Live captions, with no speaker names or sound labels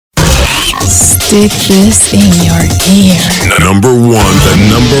Stick this in your ear. The number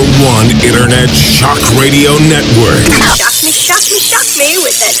one internet shock radio network. Shock me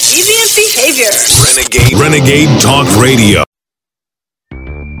with that deviant behavior. Renegade Talk Radio.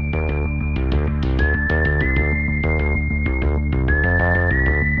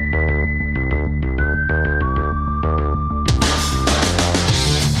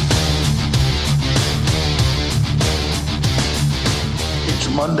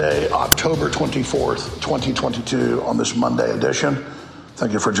 Monday, October 24th, 2022, on this Monday edition.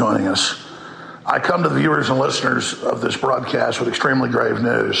 Thank you for joining us. I come to the viewers and listeners of this broadcast with extremely grave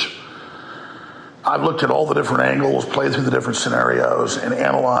news. I've looked at all the different angles, played through the different scenarios, and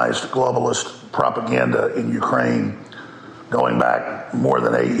analyzed globalist propaganda in Ukraine going back more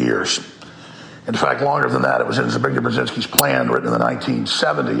than 8 years. In fact, longer than that. It was in Zbigniew Brzezinski's plan written in the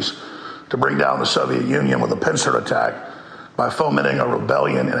 1970s to bring down the Soviet Union with a pincer attack by fomenting a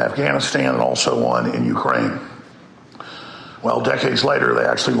rebellion in Afghanistan and also one in Ukraine. Well, decades later, they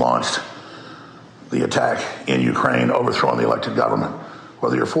actually launched the attack in Ukraine, overthrowing the elected government.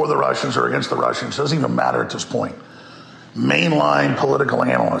 Whether you're for the Russians or against the Russians, doesn't even matter at this point. Mainline political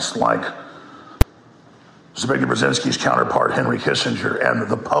analysts like Zbigniew Brzezinski's counterpart, Henry Kissinger,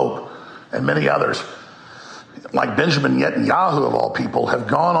 and the Pope, and many others, like Benjamin Netanyahu of all people, have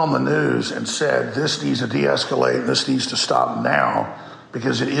gone on the news and said this needs to de-escalate, this needs to stop now,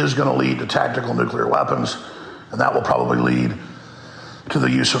 because it is going to lead to tactical nuclear weapons, and that will probably lead to the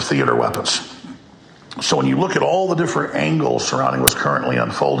use of theater weapons. So when you look at all the different angles surrounding what's currently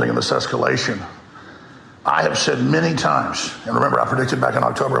unfolding in this escalation, I have said many times, and remember I predicted back in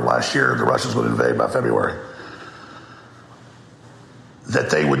October of last year the Russians would invade by February, that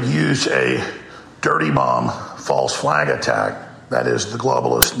they would use a dirty bomb, false flag attack, that is the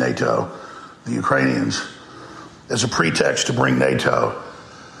globalist NATO, the Ukrainians, as a pretext to bring NATO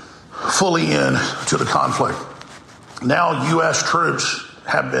fully in to the conflict. Now U.S. troops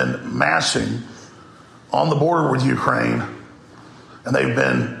have been massing on the border with Ukraine, and they've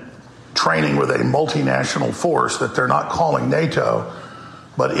been training with a multinational force that they're not calling NATO,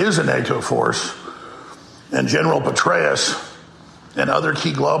 but is a NATO force. And General Petraeus and other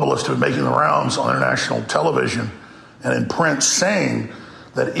key globalists have been making the rounds on international television and in print saying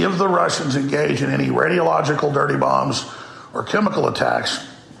that if the Russians engage in any radiological dirty bombs or chemical attacks,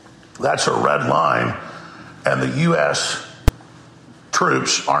 that's a red line, and the U.S.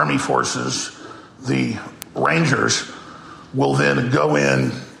 troops, army forces, the Rangers, will then go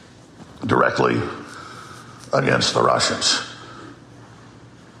in directly against the Russians.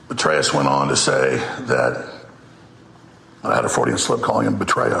 Petraeus went on to say that, I had a Freudian slip calling him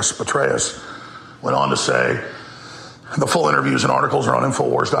Petraeus. Petraeus went on to say, the full interviews and articles are on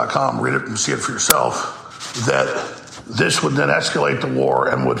Infowars.com, read it and see it for yourself, that this would then escalate the war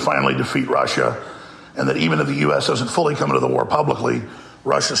and would finally defeat Russia, and that even if the U.S. doesn't fully come into the war publicly,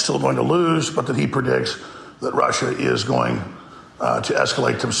 Russia's still going to lose, but that he predicts that Russia is going to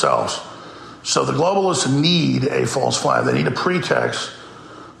escalate themselves. So the globalists need a false flag. They need a pretext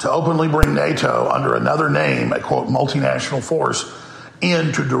to openly bring NATO under another name, a quote, multinational force,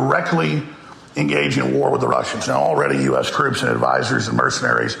 in to directly engage in war with the Russians. Now, already U.S. troops and advisors and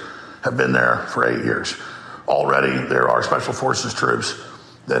mercenaries have been there for 8 years. Already there are special forces troops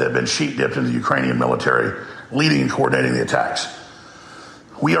that have been sheep-dipped into the Ukrainian military, leading and coordinating the attacks.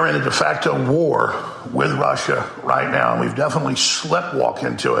 We are in a de facto war with Russia right now, and we've definitely sleptwalked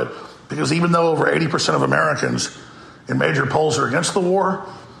into it, because even though over 80% of Americans in major polls are against the war,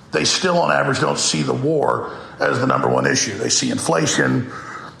 they still, on average, don't see the war as the number one issue. They see inflation,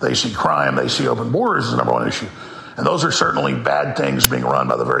 they see crime, they see open borders as the number one issue. And those are certainly bad things being run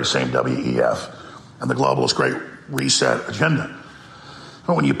by the very same WEF and the globalist Great Reset agenda.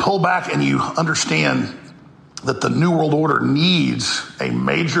 But when you pull back and you understand that the New World Order needs a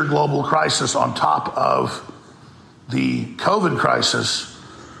major global crisis on top of the COVID crisis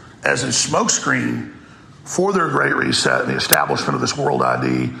as a smokescreen for their Great Reset and the establishment of this World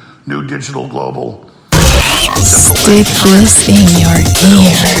ID, new digital global. Stick this in your ear.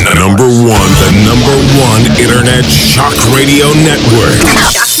 The number one internet shock radio network.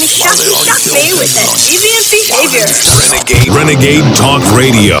 Shock me with that deviant behavior. Renegade Talk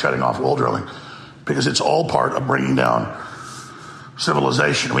Radio. Shutting off oil drilling, because it's all part of bringing down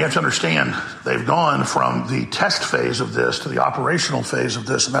civilization. We have to understand they've gone from the test phase of this to the operational phase of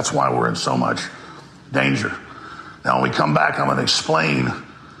this, and that's why we're in so much danger. Now, when we come back, I'm going to explain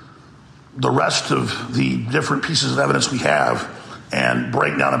the rest of the different pieces of evidence we have and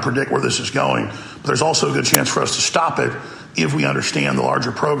break down and predict where this is going. But there's also a good chance for us to stop it if we understand the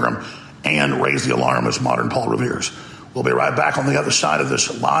larger program and raise the alarm as modern Paul Revere's. We'll be right back on the other side of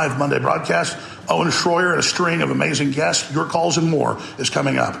this live Monday broadcast. Owen Schroyer and a string of amazing guests, your calls and more is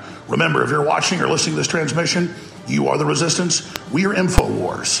coming up. Remember, if you're watching or listening to this transmission, you are the resistance. We are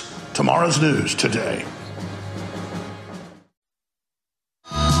InfoWars. Tomorrow's news today.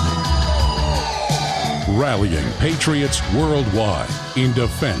 Rallying patriots worldwide in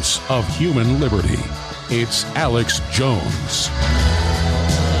defense of human liberty. It's Alex Jones.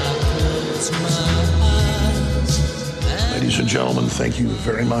 Ladies and gentlemen, thank you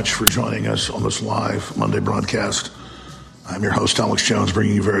very much for joining us on this live Monday broadcast. I'm your host, Alex Jones,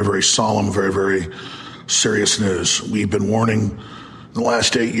 bringing you very, very solemn, very, very serious news. We've been warning in the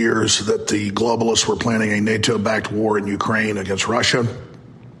last 8 years that the globalists were planning a NATO-backed war in Ukraine against Russia.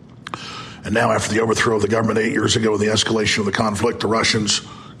 And now, after the overthrow of the government 8 years ago and the escalation of the conflict, the Russians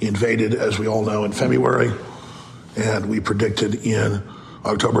invaded, as we all know, in February. And we predicted in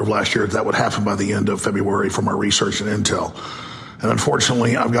October of last year that would happen by the end of February from our research and intel. And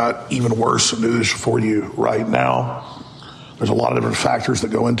unfortunately, I've got even worse news for you right now. There's a lot of different factors that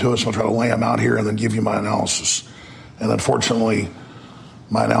go into it, so I'll try to lay them out here and then give you my analysis. And unfortunately,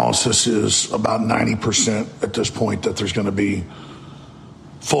 my analysis is about 90% at this point that there's going to be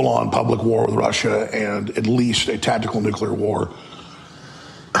full-on public war with Russia and at least a tactical nuclear war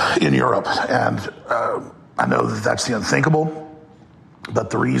in Europe. And I know that that's the unthinkable.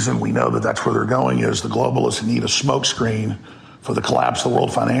 But the reason we know that that's where they're going is the globalists need a smokescreen for the collapse of the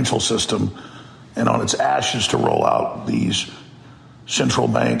world financial system and on its ashes to roll out these central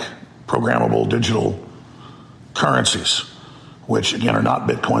bank programmable digital currencies, which again are not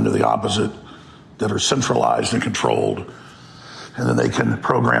Bitcoin, they're the opposite, that are centralized and controlled. And then they can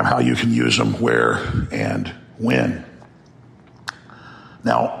program how you can use them, where, and when.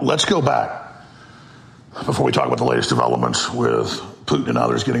 Now, let's go back before we talk about the latest developments with Putin and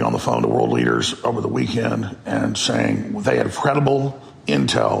others getting on the phone to world leaders over the weekend and saying they had credible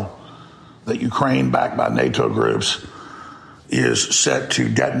intel that Ukraine, backed by NATO groups, is set to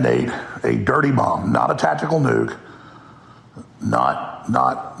detonate a dirty bomb, not a tactical nuke, not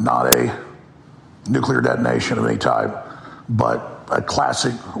a nuclear detonation of any type, but a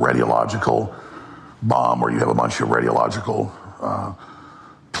classic radiological bomb where you have a bunch of radiological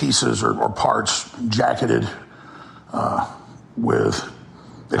pieces or parts jacketed with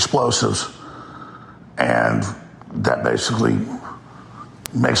explosives, and that basically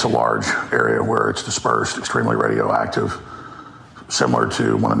makes a large area where it's dispersed, extremely radioactive, similar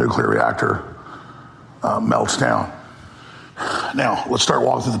to when a nuclear reactor melts down. Now, let's start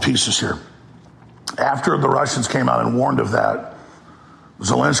walking through the pieces here. After the Russians came out and warned of that,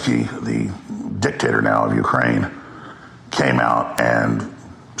 Zelensky, the dictator now of Ukraine, came out and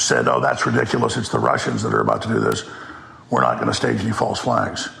said, oh, that's ridiculous. It's the Russians that are about to do this. We're not going to stage any false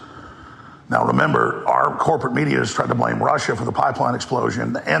flags. Now, remember, our corporate media has tried to blame Russia for the pipeline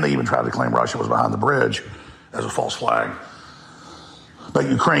explosion, and they even tried to claim Russia was behind the bridge as a false flag. But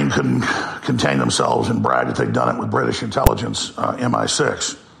Ukraine couldn't contain themselves and brag that they'd done it with British intelligence,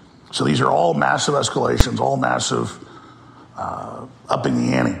 MI6. So these are all massive escalations, all massive upping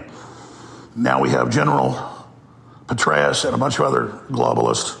the ante. Now we have General Petraeus and a bunch of other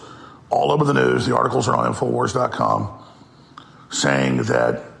globalists all over the news. The articles are on Infowars.com saying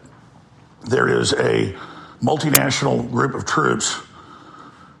that there is a multinational group of troops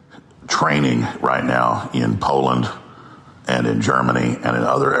training right now in Poland and in Germany and in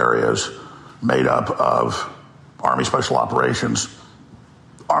other areas made up of Army Special Operations,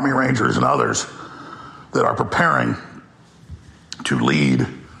 Army Rangers, and others that are preparing to lead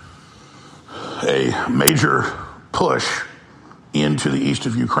a major push into the east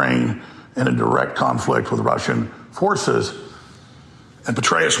of Ukraine in a direct conflict with Russian forces. And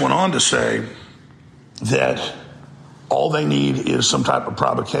Petraeus went on to say that all they need is some type of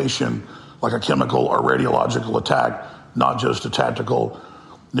provocation, like a chemical or radiological attack, not just a tactical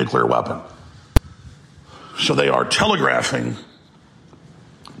nuclear weapon. So they are telegraphing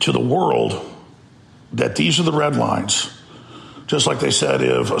to the world that these are the red lines, just like they said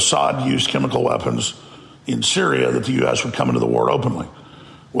if Assad used chemical weapons in Syria, that the U.S. would come into the war openly.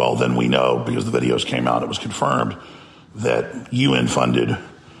 Well, then we know, because the videos came out, it was confirmed that UN-funded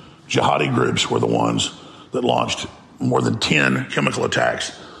jihadi groups were the ones that launched more than 10 chemical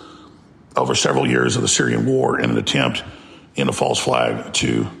attacks over several years of the Syrian war in an attempt in a false flag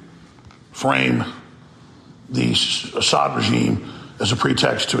to frame the Assad regime as a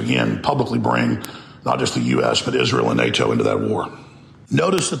pretext to, again, publicly bring not just the U.S., but Israel and NATO into that war.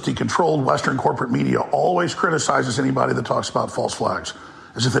 Notice that the controlled Western corporate media always criticizes anybody that talks about false flags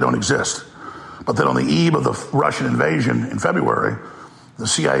as if they don't exist. But then on the eve of the Russian invasion in February, the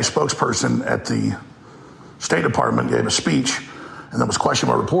CIA spokesperson at the State Department gave a speech and then was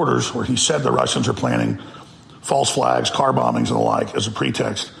questioned by reporters where he said the Russians are planning false flags, car bombings, and the like as a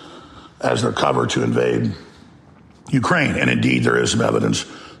pretext, as their cover to invade Ukraine. And indeed, there is some evidence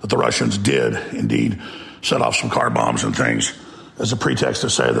that the Russians did indeed set off some car bombs and things as a pretext to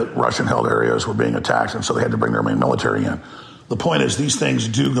say that Russian-held areas were being attacked, and so they had to bring their main military in. The point is, these things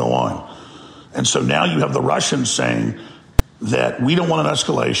do go on. And so now you have the Russians saying that we don't want an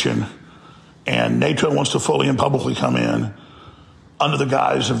escalation, and NATO wants to fully and publicly come in under the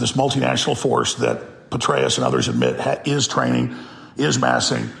guise of this multinational force that Petraeus and others admit is training, is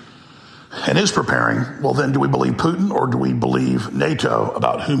massing, and is preparing. Well, then do we believe Putin or do we believe NATO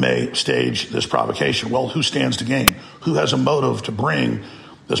about who may stage this provocation? Well, who stands to gain? Who has a motive to bring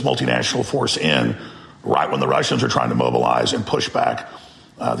this multinational force in right when the Russians are trying to mobilize and push back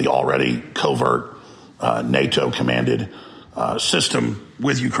the already covert NATO-commanded system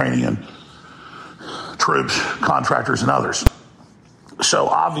with Ukrainian troops, contractors, and others? So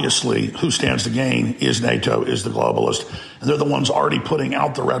obviously, who stands to gain is NATO, is the globalist, and they're the ones already putting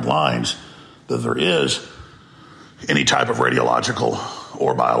out the red lines that there is any type of radiological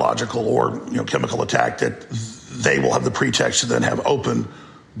or biological or chemical attack that they will have the pretext to then have open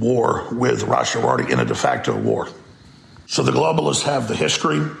war with Russia. We're already in a de facto war. So the globalists have the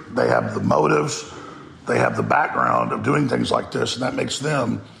history, they have the motives, they have the background of doing things like this, and that makes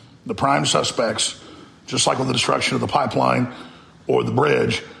them the prime suspects, just like with the destruction of the pipeline or the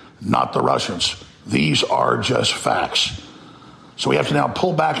bridge, not the Russians. These are just facts. So we have to now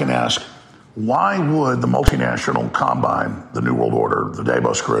pull back and ask, why would the multinational combine, the New World Order, the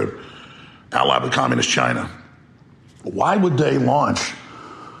Davos Group, allied with Communist China, why would they launch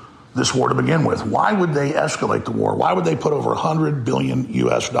this war to begin with? Why would they escalate the war? Why would they put over 100 billion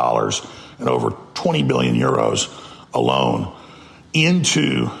US dollars and over 20 billion euros alone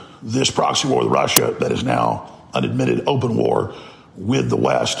into this proxy war with Russia that is now an admitted open war with the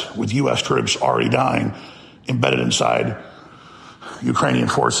West, with U.S. troops already dying, embedded inside Ukrainian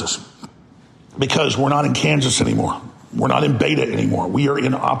forces? Because we're not in Kansas anymore. We're not in beta anymore. We are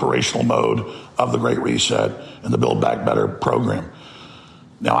in operational mode of the Great Reset and the Build Back Better program.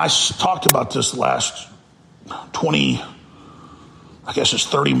 Now, I talked about this the last 20, I guess it's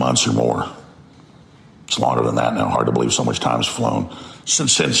 30 months or more. It's longer than that now. Hard to believe so much time has flown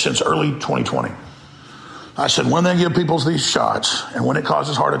since early 2020. I said, when they give people these shots and when it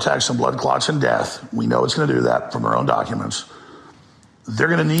causes heart attacks and blood clots and death, we know it's going to do that from their own documents. They're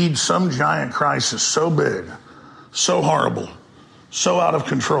going to need some giant crisis so big, so horrible, so out of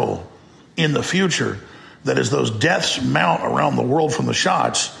control in the future that as those deaths mount around the world from the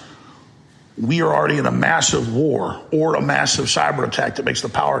shots, we are already in a massive war or a massive cyber attack that makes the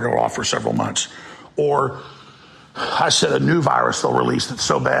power go off for several months. Or I said a new virus they'll release that's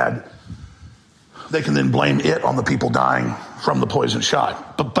so bad they can then blame it on the people dying from the poison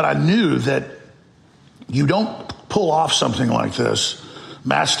shot. But I knew that you don't pull off something like this,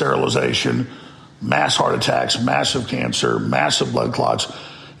 mass sterilization, mass heart attacks, massive cancer, massive blood clots.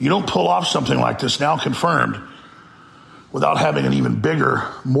 You don't pull off something like this, now confirmed, without having an even bigger,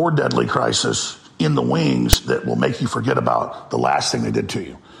 more deadly crisis in the wings that will make you forget about the last thing they did to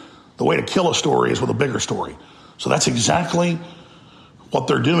you. The way to kill a story is with a bigger story. So that's exactly what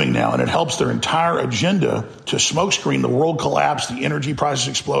they're doing now, and it helps their entire agenda to smokescreen the world collapse, the energy prices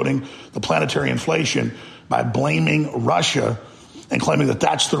exploding, the planetary inflation, by blaming Russia and claiming that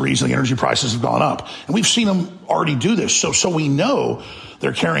that's the reason the energy prices have gone up. And we've seen them already do this, so we know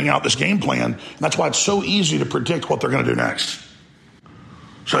they're carrying out this game plan, and that's why it's so easy to predict what they're going to do next.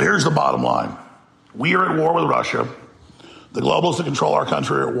 So here's the bottom line. We are at war with Russia. The globalists that control our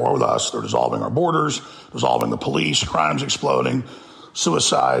country are at war with us. They're dissolving our borders, dissolving the police, crimes exploding,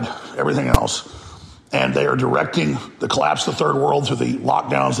 suicide, everything else. And they are directing the collapse of the third world through the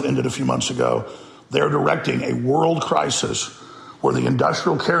lockdowns that ended a few months ago. They're directing a world crisis where the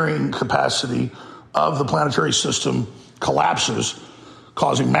industrial carrying capacity of the planetary system collapses,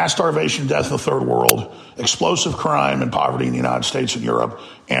 causing mass starvation, death in the third world, explosive crime and poverty in the United States and Europe.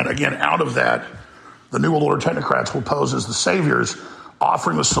 And again, out of that, the New World Order technocrats will pose as the saviors,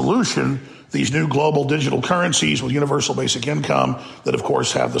 offering the solution, these new global digital currencies with universal basic income that, of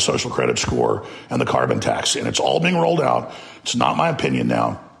course, have the social credit score and the carbon tax. And it's all being rolled out. It's not my opinion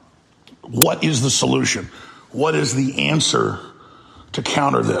now. What is the solution? What is the answer to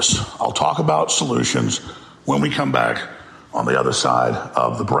counter this? I'll talk about solutions when we come back on the other side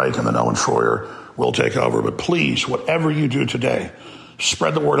of the break, and then Owen Schroyer will take over. But please, whatever you do today,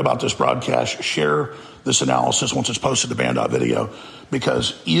 spread the word about this broadcast. Share this analysis once it's posted to Band.video,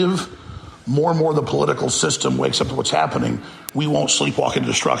 because if more and more the political system wakes up to what's happening, we won't sleepwalk into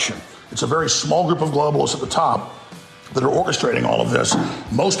destruction. It's a very small group of globalists at the top that are orchestrating all of this.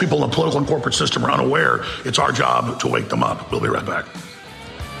 Most people in the political and corporate system are unaware. It's our job to wake them up. We'll be right back.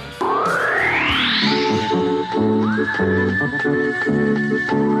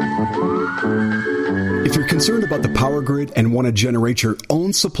 If you're concerned about the power grid and want to generate your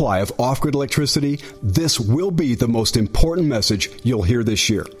own supply of off-grid electricity, this will be the most important message you'll hear this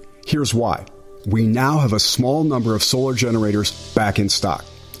year. Here's why. We now have a small number of solar generators back in stock.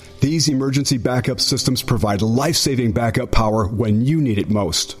 These emergency backup systems provide life-saving backup power when you need it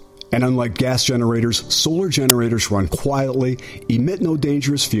most. And unlike gas generators, solar generators run quietly, emit no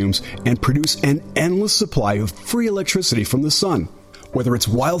dangerous fumes, and produce an endless supply of free electricity from the sun. Whether it's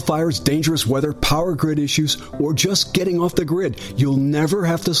wildfires, dangerous weather, power grid issues, or just getting off the grid, you'll never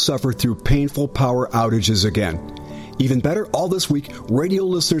have to suffer through painful power outages again. Even better, all this week, radio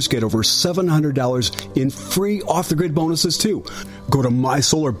listeners get over $700 in free off-the-grid bonuses, too. Go to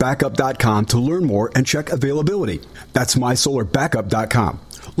mysolarbackup.com to learn more and check availability. That's mysolarbackup.com.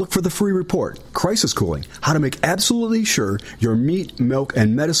 Look for the free report, Crisis Cooling, how to make absolutely sure your meat, milk,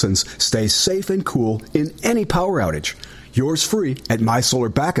 and medicines stay safe and cool in any power outage. Yours free at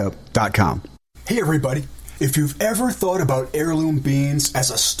mysolarbackup.com. Hey, everybody. If you've ever thought about heirloom beans as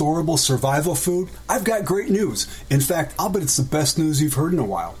a storable survival food, I've got great news. In fact, I'll bet it's the best news you've heard in a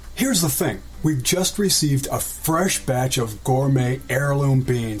while. Here's the thing. We've just received a fresh batch of gourmet heirloom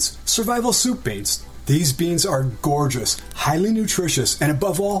beans, survival soup beans. These beans are gorgeous, highly nutritious, and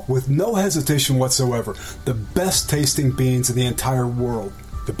above all, with no hesitation whatsoever, the best tasting beans in the entire world.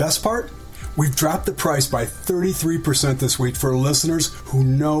 The best part? We've dropped the price by 33% this week for listeners who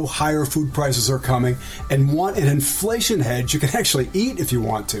know higher food prices are coming and want an inflation hedge you can actually eat if you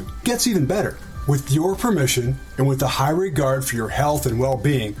want to. Gets even better. With your permission and with a high regard for your health and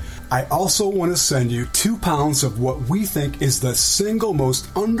well-being, I also want to send you 2 pounds of what we think is the single most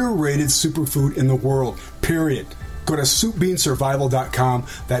underrated superfood in the world, period. Go to soupbeansurvival.com,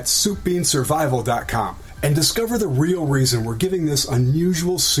 that's soupbeansurvival.com, and discover the real reason we're giving this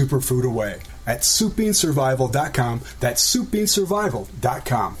unusual superfood away at soupbeansurvival.com, that's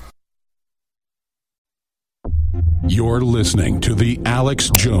soupbeansurvival.com. You're listening to The Alex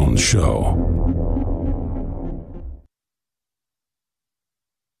Jones Show.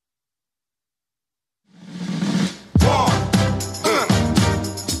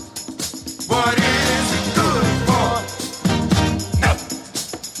 What is it good for?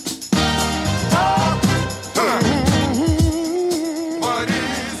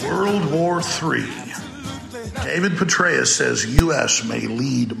 World War III. David Petraeus says U.S. may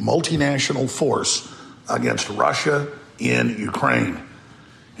lead multinational force against Russia in Ukraine.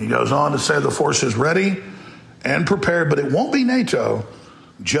 He goes on to say the force is ready and prepared, but it won't be NATO,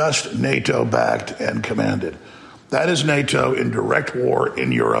 just NATO-backed and commanded. That is NATO in direct war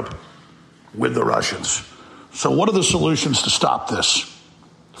in Europe with the Russians. So what are the solutions to stop this?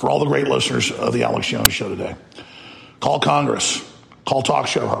 For all the great listeners of the Alex Jones Show today, call Congress, call talk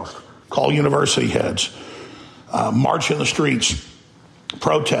show hosts, call university heads, march in the streets,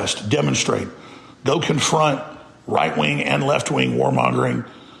 protest, demonstrate, go confront right-wing and left-wing warmongering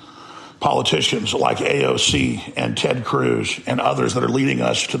politicians like AOC and Ted Cruz and others that are leading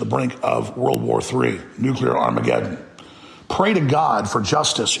us to the brink of World War III, nuclear Armageddon. Pray to God for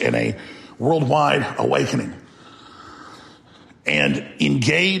justice and a worldwide awakening. And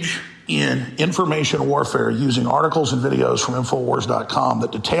engage in information warfare using articles and videos from Infowars.com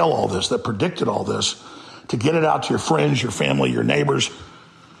that detail all this, that predicted all this, to get it out to your friends, your family, your neighbors,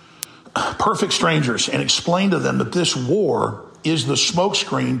 perfect strangers, and explain to them that this war is the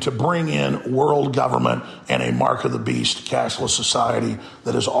smokescreen to bring in world government and a mark of the beast cashless society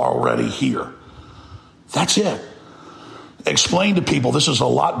that is already here. That's it. Explain to people this is a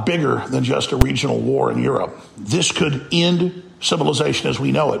lot bigger than just a regional war in Europe. This could end civilization as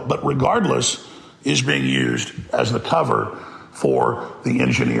we know it, but regardless is being used as the cover for the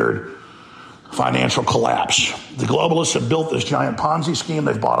engineered financial collapse. The globalists have built this giant Ponzi scheme.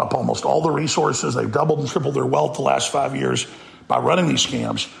 They've bought up almost all the resources. They've doubled and tripled their wealth the last 5 years by running these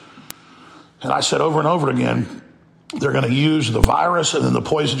scams. And I said over and over again, they're going to use the virus and then the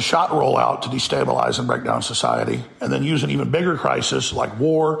poison shot rollout to destabilize and break down society, and then use an even bigger crisis like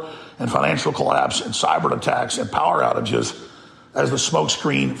war and financial collapse and cyber attacks and power outages as the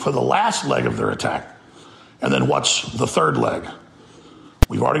smokescreen for the last leg of their attack. And then what's the third leg?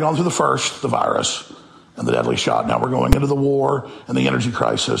 We've already gone through the first, the virus and the deadly shot. Now we're going into the war and the energy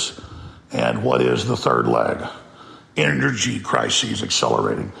crisis. And what is the third leg? Energy crises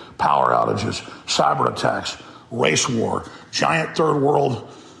accelerating, power outages, cyber attacks, race war, giant third world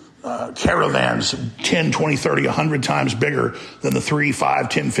caravans 10, 20, 30, 100 times bigger than the 3, 5,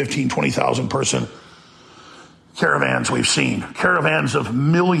 10, 15, 20,000 person caravans we've seen. Caravans of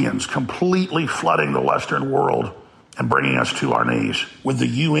millions completely flooding the Western world and bringing us to our knees, with the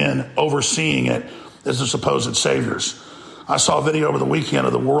UN overseeing it as the supposed saviors. I saw a video over the weekend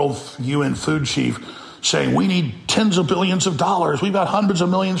of the World UN Food Chief saying we need tens of billions of dollars. We've got hundreds of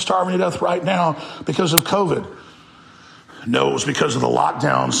millions starving to death right now because of COVID. No, it was because of the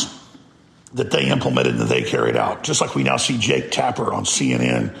lockdowns that they implemented and that they carried out. Just like we now see Jake Tapper on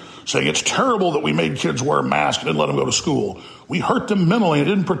CNN saying it's terrible that we made kids wear masks and didn't let them go to school. We hurt them mentally and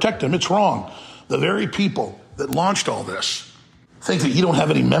didn't protect them. It's wrong. The very people that launched all this think that you don't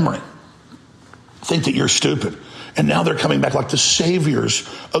have any memory, think that you're stupid. And now they're coming back like the saviors,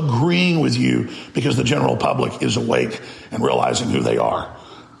 agreeing with you because the general public is awake and realizing who they are.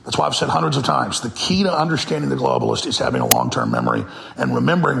 That's why I've said hundreds of times, the key to understanding the globalist is having a long-term memory and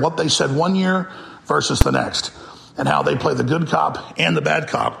remembering what they said one year versus the next, and how they play the good cop and the bad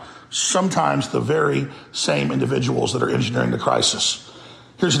cop, sometimes the very same individuals that are engineering the crisis.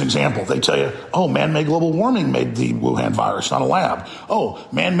 Here's an example. They tell you, oh, man-made global warming made the Wuhan virus, not a lab. Oh,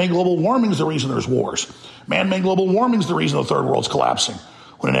 man-made global warming is the reason there's wars. Man-made global warming is the reason the third world's collapsing.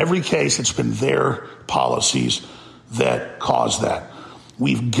 When in every case, it's been their policies that caused that.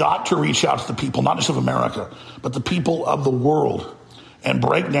 We've got to reach out to the people, not just of America, but the people of the world, and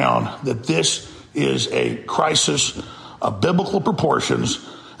break down that this is a crisis of biblical proportions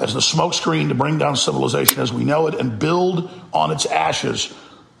as the smokescreen to bring down civilization as we know it and build on its ashes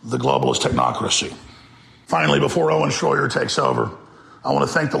the globalist technocracy. Finally, before Owen Schroyer takes over, I want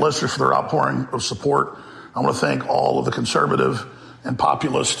to thank the listeners for their outpouring of support. I want to thank all of the conservative and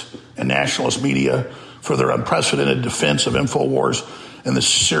populist and nationalist media for their unprecedented defense of InfoWars and the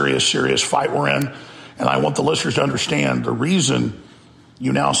serious, serious fight we're in. And I want the listeners to understand the reason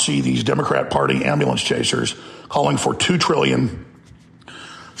you now see these Democrat Party ambulance chasers calling for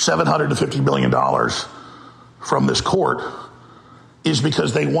 $2,750 billion from this court is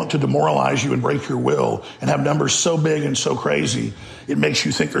because they want to demoralize you and break your will and have numbers so big and so crazy, it makes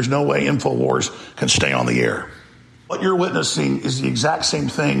you think there's no way InfoWars can stay on the air. What you're witnessing is the exact same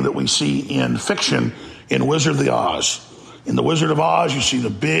thing that we see in fiction in Wizard of the Oz. In The Wizard of Oz, you see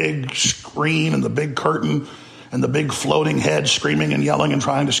the big screen and the big curtain and the big floating head screaming and yelling and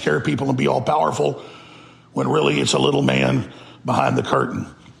trying to scare people and be all powerful, when really it's a little man behind the curtain.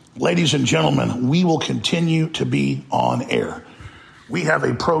 Ladies and gentlemen, we will continue to be on air. We have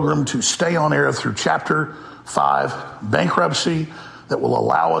a program to stay on air through Chapter 5 bankruptcy that will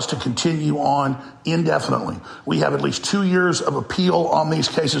allow us to continue on indefinitely. We have at least 2 years of appeal on these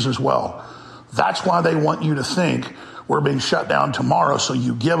cases as well. That's why they want you to think we're being shut down tomorrow, so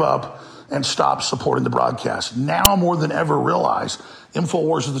you give up and stop supporting the broadcast. Now more than ever, realize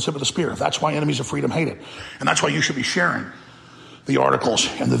InfoWars is the tip of the spear. That's why enemies of freedom hate it. And that's why you should be sharing the articles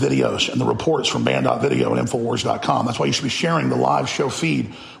and the videos and the reports from Band.video and Infowars.com. That's why you should be sharing the live show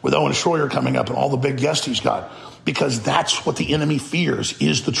feed with Owen Schroyer coming up and all the big guests he's got, because that's what the enemy fears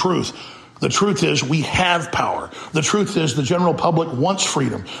is the truth. The truth is we have power. The truth is the general public wants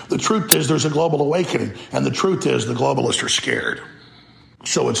freedom. The truth is there's a global awakening. And the truth is the globalists are scared.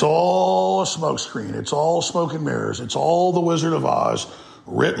 So it's all a smokescreen. It's all smoke and mirrors. It's all the Wizard of Oz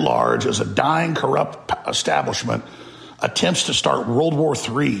writ large as a dying, corrupt establishment attempts to start World War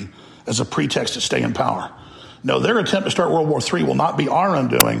III as a pretext to stay in power. No, their attempt to start World War III will not be our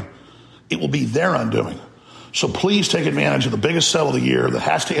undoing. It will be their undoing. So please take advantage of the biggest sale of the year that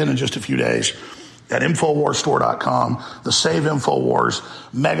has to end in just a few days at InfoWarsStore.com, the Save InfoWars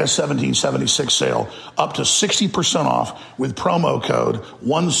Mega 1776 sale, up to 60% off with promo code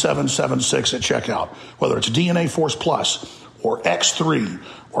 1776 at checkout. Whether it's DNA Force Plus or X3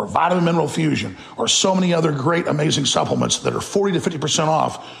 or Vitamin Mineral Fusion or so many other great, amazing supplements that are 40 to 50%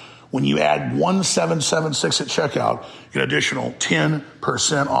 off. When you add 1776 at checkout, you get an additional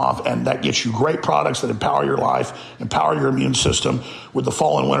 10% off, and that gets you great products that empower your life, empower your immune system with the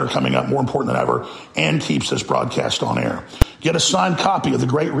fall and winter coming up, more important than ever, and keeps this broadcast on air. Get a signed copy of The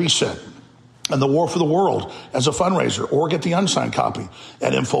Great Reset and The War for the World as a fundraiser, or get the unsigned copy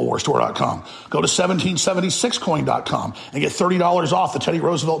at InfoWarsStore.com. Go to 1776coin.com and get $30 off the Teddy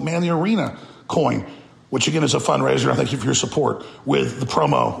Roosevelt Man in the Arena coin, which again is a fundraiser. I thank you for your support with the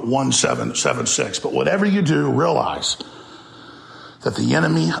promo 1776. But whatever you do, realize that the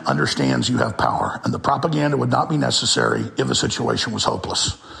enemy understands you have power, and the propaganda would not be necessary if the situation was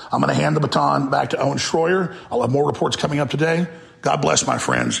hopeless. I'm going to hand the baton back to Owen Schroyer. I'll have more reports coming up today. God bless, my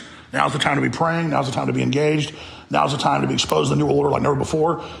friends. Now's the time to be praying. Now's the time to be engaged. Now's the time to be exposed to the new world order like never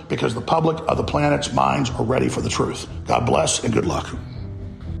before, because the public of the planet's minds are ready for the truth. God bless and good luck.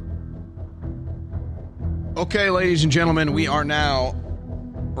 Okay, ladies and gentlemen, we are now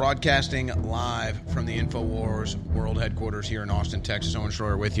broadcasting live from the InfoWars World Headquarters here in Austin, Texas. Owen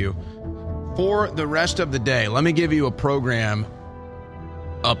Schroyer with you for the rest of the day. Let me give you a program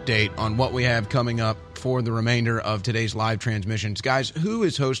update on what we have coming up for the remainder of today's live transmissions. Guys, who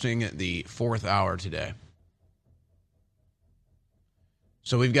is hosting the fourth hour today?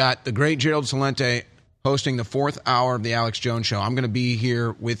 So we've got the great Gerald Celente hosting the fourth hour of the Alex Jones Show. I'm going to be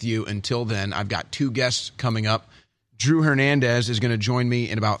here with you until then. I've got two guests coming up. Drew Hernandez is going to join me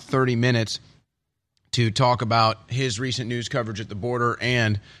in about 30 minutes to talk about his recent news coverage at the border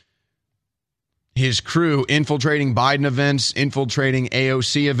and his crew infiltrating Biden events, infiltrating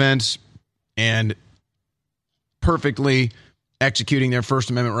AOC events, and perfectly executing their First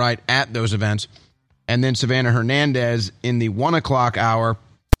Amendment right at those events. And then Savannah Hernandez in the 1 o'clock hour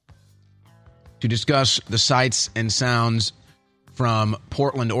to discuss the sights and sounds from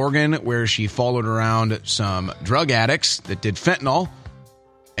Portland, Oregon, where she followed around some drug addicts that did fentanyl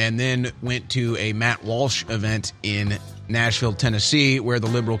and then went to a Matt Walsh event in Nashville, Tennessee, where the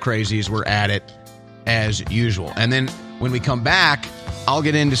liberal crazies were at it as usual. And then when we come back, I'll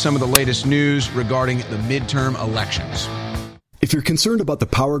get into some of the latest news regarding the midterm elections. If you're concerned about the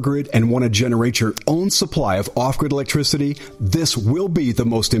power grid and want to generate your own supply of off-grid electricity, this will be the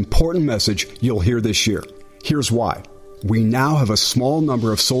most important message you'll hear this year. Here's why. We now have a small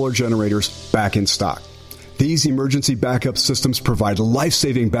number of solar generators back in stock. These emergency backup systems provide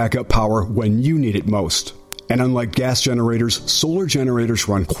life-saving backup power when you need it most. And unlike gas generators, solar generators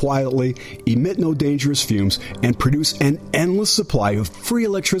run quietly, emit no dangerous fumes, and produce an endless supply of free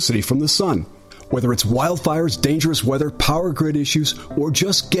electricity from the sun. Whether it's wildfires, dangerous weather, power grid issues, or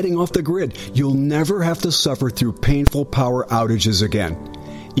just getting off the grid, you'll never have to suffer through painful power outages again.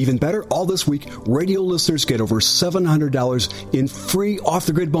 Even better, all this week, radio listeners get over $700 in free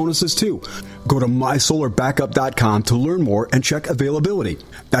off-the-grid bonuses, too. Go to mysolarbackup.com to learn more and check availability.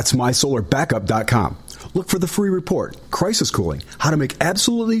 That's mysolarbackup.com. Look for the free report, Crisis Cooling, how to make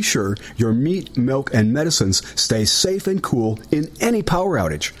absolutely sure your meat, milk, and medicines stay safe and cool in any power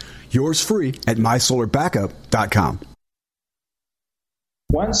outage. Yours free at mysolarbackup.com.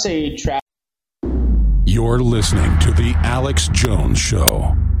 Once a traffic. You're listening to The Alex Jones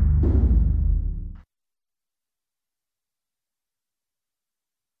Show.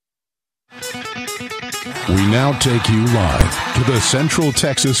 We now take you live to the Central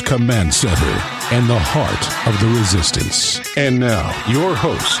Texas Command Center and the heart of the resistance. And now, your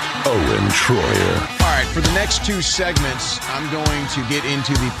host, Owen Schroyer. All right, for the next two segments, I'm going to get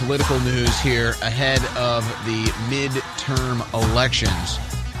into the political news here ahead of the midterm elections.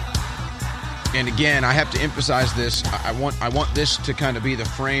 And again, I have to emphasize this. I want this to kind of be the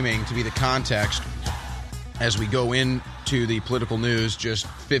framing, to be the context as we go into the political news just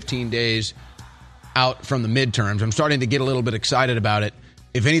 15 days out from the midterms. I'm starting to get a little bit excited about it,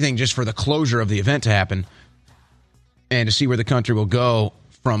 if anything, just for the closure of the event to happen and to see where the country will go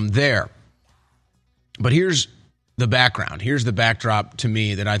from there. But here's the background. Here's the backdrop to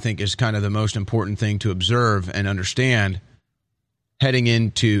me that I think is kind of the most important thing to observe and understand heading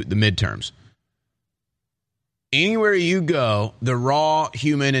into the midterms. Anywhere you go, the raw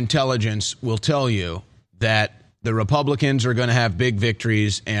human intelligence will tell you that the Republicans are going to have big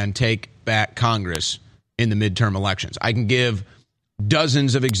victories and take back Congress in the midterm elections. I can give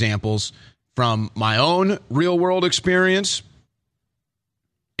dozens of examples from my own real-world experience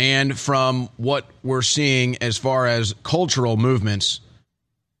and from what we're seeing as far as cultural movements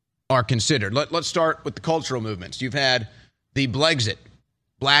are considered. Let's start with the cultural movements. You've had the Blexit,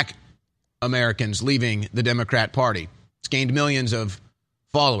 black Americans leaving the Democrat Party. It's gained millions of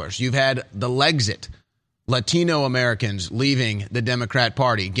followers. You've had the Lexit, Latino Americans leaving the Democrat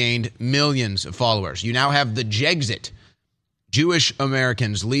Party, gained millions of followers. You now have the Jexit, Jewish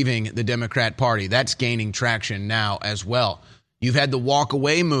Americans leaving the Democrat Party. That's gaining traction now as well. You've had the walk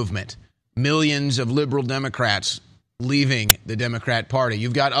away movement, millions of liberal Democrats leaving the Democrat Party.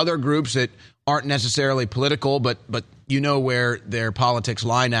 You've got other groups that aren't necessarily political, but you know where their politics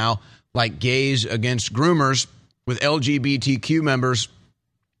lie now, like Gays Against Groomers, with LGBTQ members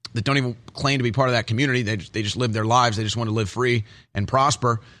that don't even claim to be part of that community. They just live their lives. They just want to live free and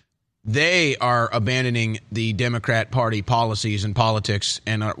prosper. They are abandoning the Democrat Party policies and politics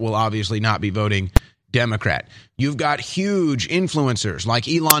and will obviously not be voting Democrat. You've got huge influencers like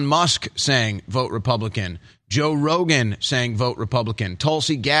Elon Musk saying vote Republican, Joe Rogan saying vote Republican,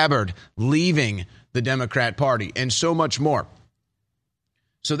 Tulsi Gabbard leaving the Democrat Party, and so much more.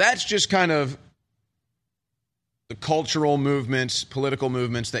 So that's just kind of the cultural movements, political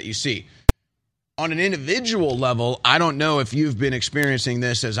movements that you see. On an individual level, I don't know if you've been experiencing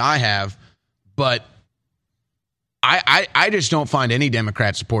this as I have, but I just don't find any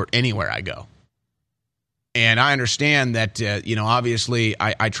Democrat support anywhere I go. And I understand that, obviously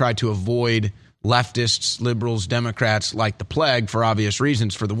I try to avoid leftists, liberals, Democrats like the plague for obvious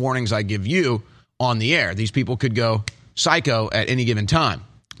reasons, for the warnings I give you on the air. These people could go psycho at any given time.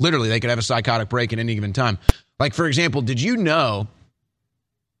 Literally, they could have a psychotic break at any given time. Like, for example, did you know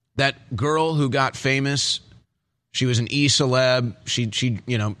that girl who got famous, she was an e-celeb,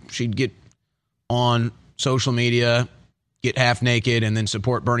 she'd get on social media, get half naked, and then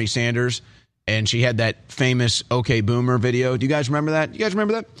support Bernie Sanders, and she had that famous OK Boomer video. Do you guys remember that? You guys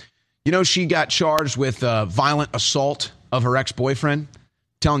remember that? You know, she got charged with violent assault of her ex-boyfriend. I'm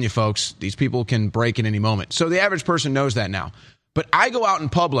telling you, folks, these people can break at any moment. So the average person knows that now. But I go out in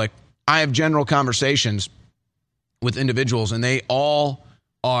public, I have general conversations with individuals, and they all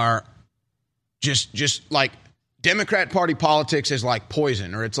are just like Democrat Party politics is like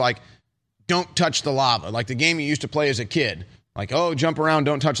poison, or it's like don't touch the lava, like the game you used to play as a kid. Like, oh, jump around,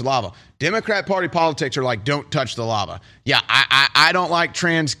 don't touch the lava. Democrat Party politics are like, don't touch the lava. Yeah, I don't like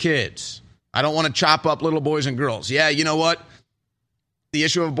trans kids. I don't want to chop up little boys and girls. Yeah, you know what? The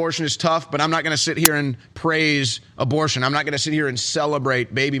issue of abortion is tough, but I'm not going to sit here and praise abortion. I'm not going to sit here and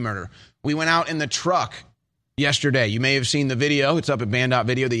celebrate baby murder. We went out in the truck yesterday. You may have seen the video. It's up at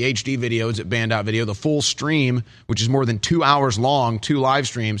Band.video. The HD video is at Band.video. The full stream, which is more than 2 hours long, 2 live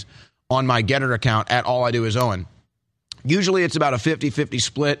streams on my Getter account at All I Do Is Owen. Usually it's about a 50-50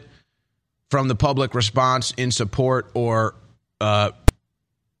 split from the public response in support or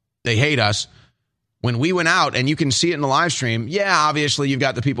they hate us. When we went out, and you can see it in the live stream, yeah, obviously you've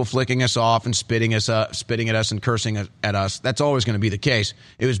got the people flicking us off and spitting at us and cursing at us. That's always going to be the case.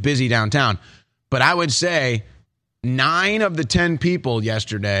 It was busy downtown. But I would say 9 of the 10 people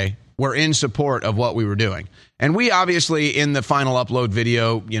yesterday were in support of what we were doing. And we obviously, in the final upload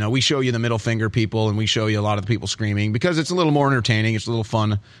video, we show you the middle finger people, and we show you a lot of the people screaming because it's a little more entertaining. It's a little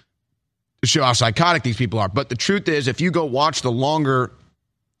fun to show how psychotic these people are. But the truth is, if you go watch the longer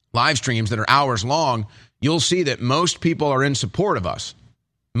live streams that are hours long, you'll see that most people are in support of us.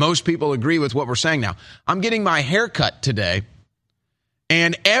 Most people agree with what we're saying now. I'm getting my hair cut today,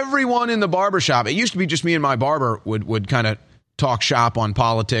 and everyone in the barbershop, it used to be just me and my barber would kind of talk shop on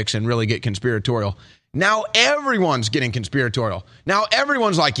politics and really get conspiratorial. Now everyone's getting conspiratorial. Now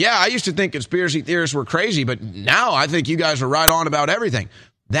everyone's like, yeah, I used to think conspiracy theorists were crazy, but now I think you guys are right on about everything.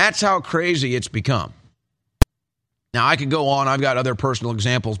 That's how crazy it's become. Now, I could go on. I've got other personal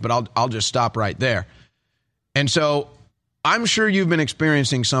examples, but I'll just stop right there. And so I'm sure you've been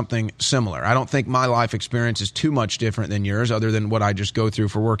experiencing something similar. I don't think my life experience is too much different than yours, other than what I just go through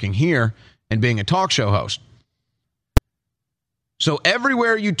for working here and being a talk show host. So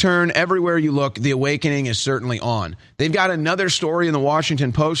everywhere you turn, everywhere you look, the awakening is certainly on. They've got another story in the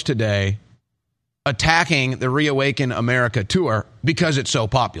Washington Post today attacking the Reawaken America tour because it's so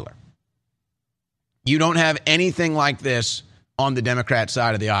popular. You don't have anything like this on the Democrat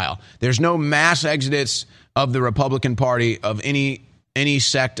side of the aisle. There's no mass exodus of the Republican Party of any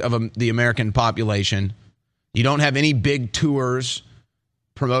sect of the American population. You don't have any big tours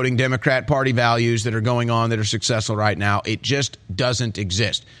promoting Democrat Party values that are going on that are successful right now. It just doesn't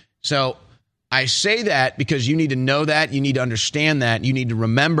exist. So I say that because you need to know that, you need to understand that, you need to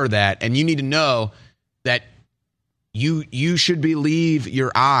remember that, and you need to know that you should believe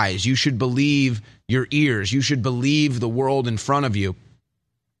your eyes, you should believe your ears, you should believe the world in front of you,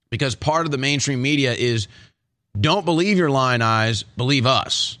 because part of the mainstream media is don't believe your lying eyes, believe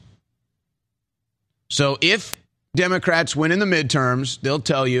us. So if Democrats win in the midterms, they'll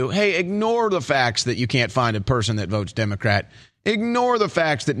tell you, hey, ignore the facts that you can't find a person that votes Democrat. Ignore the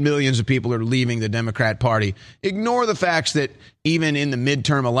facts that millions of people are leaving the Democrat Party. Ignore the facts that even in the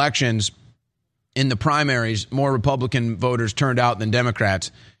midterm elections, in the primaries, more Republican voters turned out than Democrats.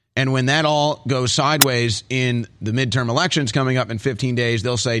 And when that all goes sideways in the midterm elections coming up in 15 days,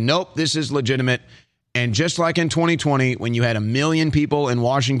 they'll say, nope, this is legitimate. And just like in 2020, when you had 1 million people in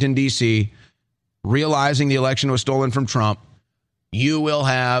Washington, D.C., realizing the election was stolen from Trump, you will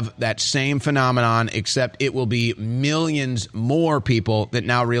have that same phenomenon, except it will be millions more people that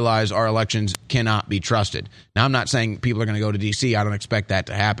now realize our elections cannot be trusted. Now, I'm not saying people are going to go to D.C. I don't expect that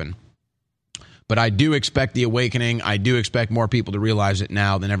to happen. But I do expect the awakening. I do expect more people to realize it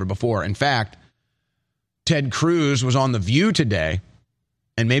now than ever before. In fact, Ted Cruz was on The View today,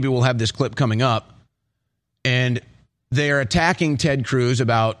 and maybe we'll have this clip coming up, and they are attacking Ted Cruz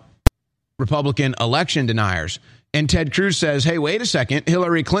about Republican election deniers. And Ted Cruz says, hey, wait a second.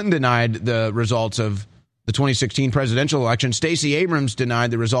 Hillary Clinton denied the results of the 2016 presidential election. Stacey Abrams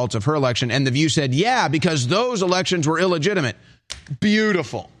denied the results of her election. And The View said, yeah, because those elections were illegitimate.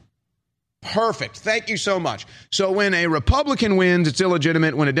 Beautiful. Perfect. Thank you so much. So when a Republican wins, it's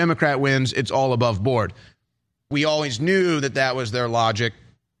illegitimate. When a Democrat wins, it's all above board. We always knew that that was their logic.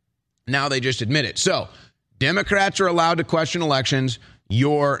 Now they just admit it. So Democrats are allowed to question elections.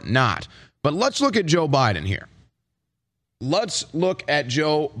 You're not. But let's look at Joe Biden here. Let's look at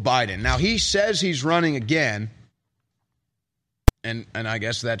Joe Biden. Now, he says he's running again. And I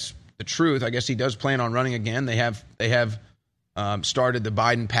guess that's the truth. I guess he does plan on running again. They have started the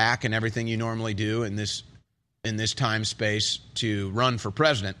Biden PAC and everything you normally do in this time space to run for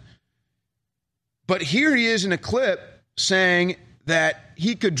president. But here he is in a clip saying that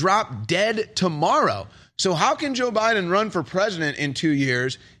he could drop dead tomorrow. So how can Joe Biden run for president in 2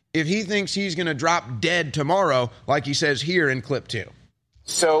 years if he thinks he's going to drop dead tomorrow, like he says here in clip 2?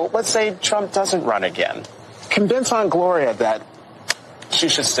 So let's say Trump doesn't run again. Convince Aunt Gloria that she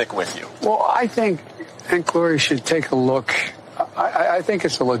should stick with you. Well, I think Aunt Gloria should take a look. I think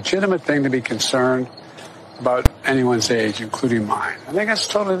it's a legitimate thing to be concerned about anyone's age, including mine. I think that's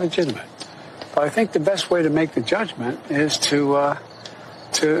totally legitimate. But I think the best way to make the judgment is to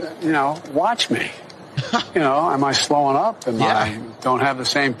watch me. Am I slowing up? I don't have the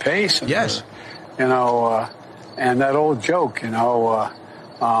same pace? Yes. And that old joke,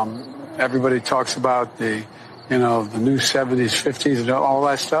 everybody talks about the new 70s, 50s, and all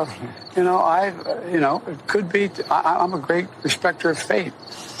that stuff. It could be, I'm a great respecter of fate.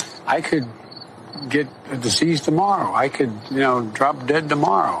 I could get a disease tomorrow. I could, drop dead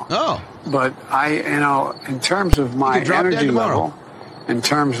tomorrow. Oh. But in terms of my energy level, in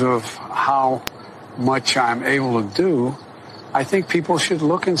terms of how much I'm able to do, I think people should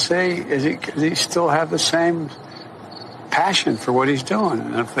look and say, does he still have the same passion for what he's doing?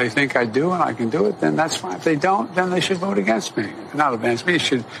 And if they think I do and I can do it, then that's fine. If they don't, then they should vote against me. Not against me. They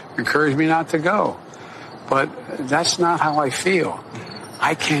should encourage me not to go. But that's not how I feel.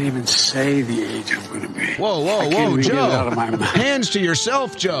 I can't even say the age I'm going to be. Whoa, Joe. Get it out of my mouth. Hands to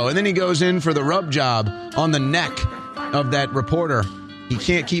yourself, Joe. And then he goes in for the rub job on the neck of that reporter. He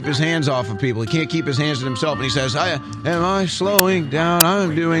can't keep his hands off of people. He can't keep his hands to himself. And he says, am I slowing down?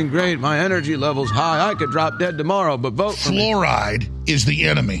 I'm doing great. My energy level's high. I could drop dead tomorrow, but vote for me. Fluoride is the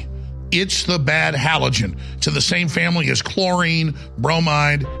enemy. It's the bad halogen. To the same family as chlorine,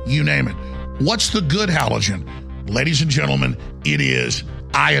 bromide, you name it. What's the good halogen? Ladies and gentlemen, it is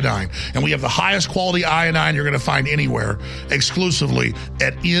iodine. And we have the highest quality iodine you're going to find anywhere, exclusively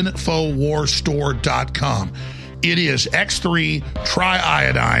at InfoWarsStore.com. It is X3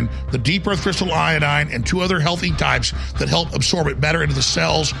 Triiodine, the deep earth crystal iodine, and 2 other healthy types that help absorb it better into the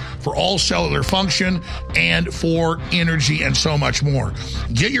cells for all cellular function and for energy and so much more.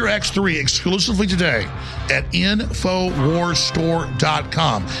 Get your X3 exclusively today at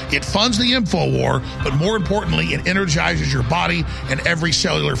InfoWarsStore.com. It funds the InfoWar, but more importantly, it energizes your body and every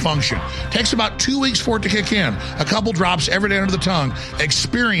cellular function. Takes about 2 weeks for it to kick in. A couple drops every day under the tongue.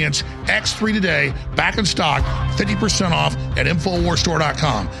 Experience X3 today, back in stock. 50% off at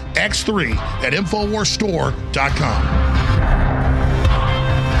InfoWarsStore.com. X3 at InfoWarsStore.com.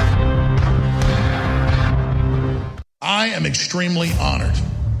 I am extremely honored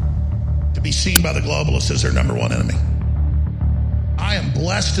to be seen by the globalists as their number one enemy. I am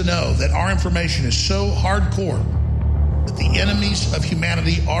blessed to know that our information is so hardcore that the enemies of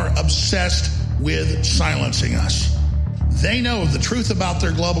humanity are obsessed with silencing us. They know if the truth about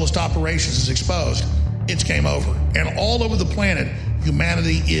their globalist operations is exposed, it's game over. And all over the planet,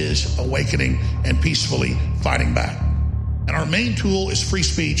 humanity is awakening and peacefully fighting back. And our main tool is free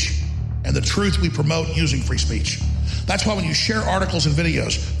speech and the truth we promote using free speech. That's why when you share articles and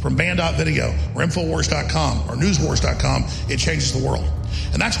videos from Band.video or Infowars.com or Newswars.com, it changes the world.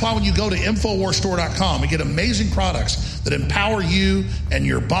 And that's why when you go to InfoWarsStore.com and get amazing products that empower you and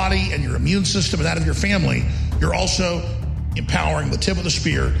your body and your immune system and that of your family, you're also empowering the tip of the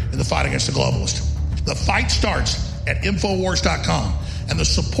spear in the fight against the globalist. The fight starts at Infowars.com, and the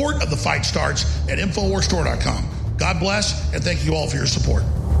support of the fight starts at InfoWarsStore.com. God bless, and thank you all for your support.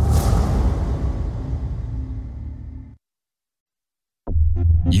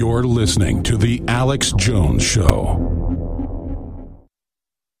 You're listening to The Alex Jones Show.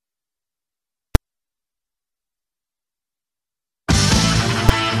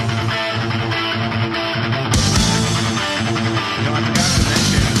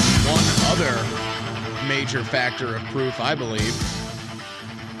 Major factor of proof, I believe,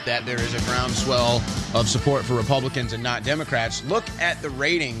 that there is a groundswell of support for Republicans and not Democrats. Look at the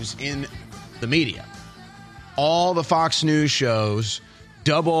ratings in the media. All the Fox News shows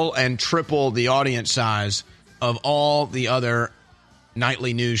double and triple the audience size of all the other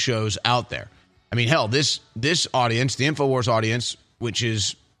nightly news shows out there. I mean, hell, this audience, the InfoWars audience, which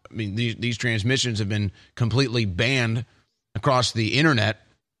is I mean, these transmissions have been completely banned across the internet.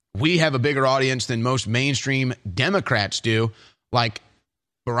 We have a bigger audience than most mainstream Democrats do. Like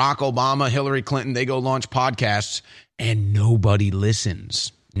Barack Obama, Hillary Clinton, they go launch podcasts and nobody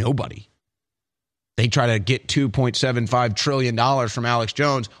listens. Nobody. They try to get $2.75 trillion from Alex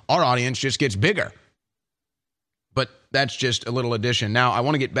Jones. Our audience just gets bigger. But that's just a little addition. Now, I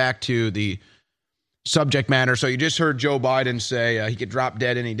want to get back to the subject matter. So you just heard Joe Biden say he could drop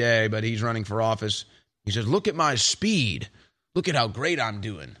dead any day, but he's running for office. He says, look at my speed. Look at how great I'm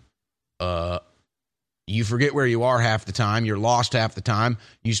doing. You forget where you are half the time. You're lost half the time.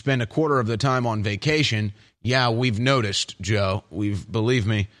 You spend a quarter of the time on vacation. Yeah, we've noticed, Joe. Believe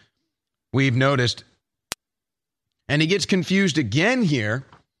me, we've noticed. And he gets confused again here,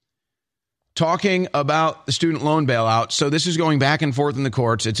 talking about the student loan bailout. So this is going back and forth in the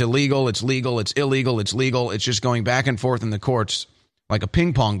courts. It's illegal, it's legal, it's illegal, it's legal. It's just going back and forth in the courts like a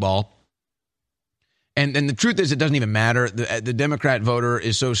ping pong ball. And the truth is, it doesn't even matter. The Democrat voter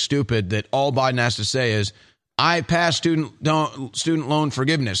is so stupid that all Biden has to say is, I passed student loan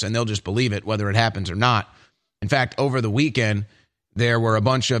forgiveness, and they'll just believe it, whether it happens or not. In fact, over the weekend, there were a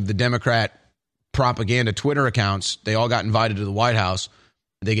bunch of the Democrat propaganda Twitter accounts. They all got invited to the White House.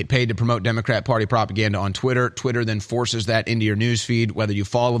 They get paid to promote Democrat Party propaganda on Twitter. Twitter then forces that into your news feed. Whether you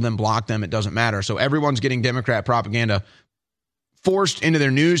follow them, block them, it doesn't matter. So everyone's getting Democrat propaganda forced into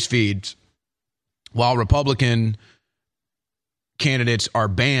their news feeds, while Republican candidates are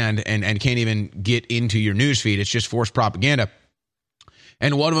banned and can't even get into your newsfeed. It's just forced propaganda.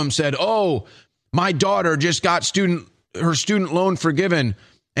 And one of them said, oh, my daughter just got her student loan forgiven,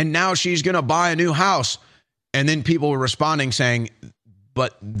 and now she's going to buy a new house. And then people were responding saying,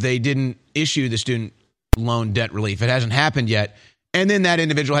 but they didn't issue the student loan debt relief. It hasn't happened yet. And then that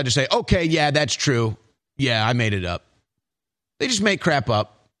individual had to say, okay, yeah, that's true. Yeah, I made it up. They just make crap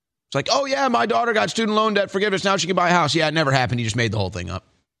up. It's like, oh, yeah, my daughter got student loan debt forgiveness. Now she can buy a house. Yeah, it never happened. You just made the whole thing up.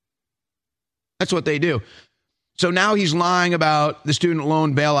 That's what they do. So now he's lying about the student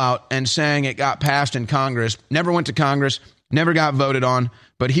loan bailout and saying it got passed in Congress, never went to Congress, never got voted on.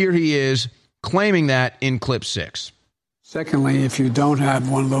 But here he is claiming that in clip 6. Secondly, if you don't have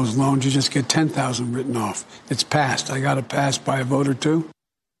one of those loans, you just get $10,000 written off. It's passed. I got it passed by a vote or two?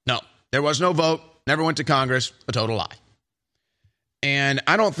 No, there was no vote, never went to Congress, a total lie. And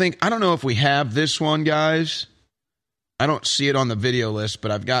I don't know if we have this one, guys. I don't see it on the video list,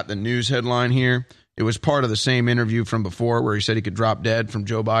 but I've got the news headline here. It was part of the same interview from before where he said he could drop dead from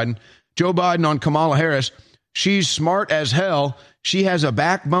Joe Biden. Joe Biden on Kamala Harris. She's smart as hell. She has a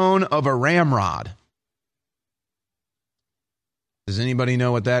backbone of a ramrod. Does anybody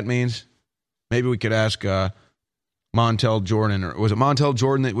know what that means? Maybe we could ask Montel Jordan. Or was it Montel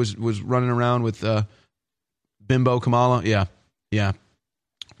Jordan that was running around with Bimbo Kamala? Yeah.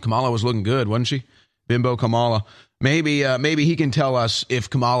 Kamala was looking good, wasn't she? Bimbo Kamala. Maybe he can tell us if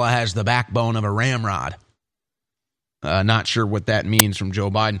Kamala has the backbone of a ramrod. Not sure what that means from Joe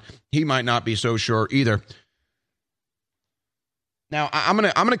Biden. He might not be so sure either. Now, I'm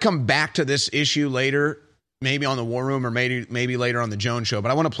gonna come back to this issue later, maybe on the War Room or maybe later on the Jones Show.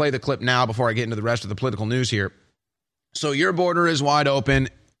 But I want to play the clip now before I get into the rest of the political news here. So your border is wide open.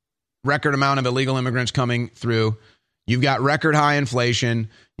 Record amount of illegal immigrants coming through. You've got record high inflation.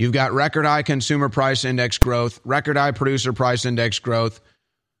 You've got record high consumer price index growth, record high producer price index growth.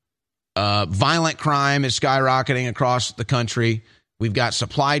 Violent crime is skyrocketing across the country. We've got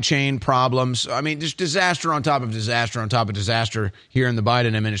supply chain problems. I mean, just disaster on top of disaster on top of disaster here in the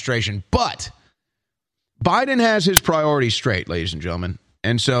Biden administration. But Biden has his priorities straight, ladies and gentlemen.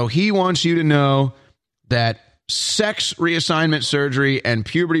 And so he wants you to know that sex reassignment surgery and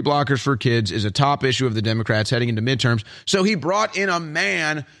puberty blockers for kids is a top issue of the Democrats heading into midterms. So he brought in a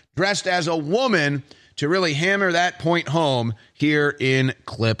man dressed as a woman to really hammer that point home here in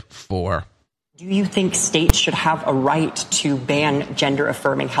clip 4. Do you think states should have a right to ban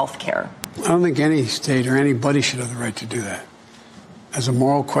gender-affirming health care? I don't think any state or anybody should have the right to do that. As a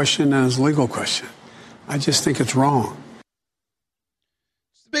moral question and as a legal question. I just think it's wrong.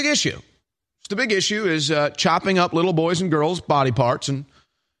 It's the big issue. The big issue is chopping up little boys and girls' body parts and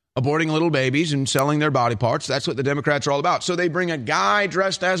aborting little babies and selling their body parts. That's what the Democrats are all about. So they bring a guy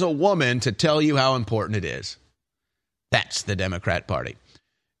dressed as a woman to tell you how important it is. That's the Democrat Party.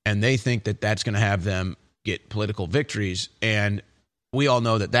 And they think that that's going to have them get political victories. And we all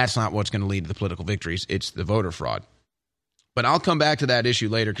know that that's not what's going to lead to the political victories. It's the voter fraud. But I'll come back to that issue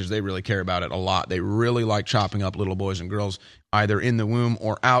later because they really care about it a lot. They really like chopping up little boys and girls either in the womb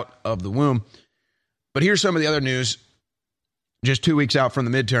or out of the womb. But here's some of the other news. Just 2 weeks out from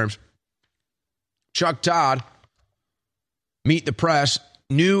the midterms, Chuck Todd, Meet the Press,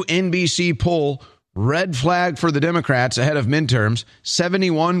 new NBC poll, red flag for the Democrats ahead of midterms.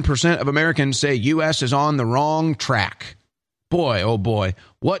 71% of Americans say U.S. is on the wrong track. Boy, oh boy,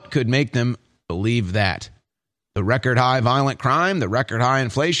 what could make them believe that? The record high violent crime, the record high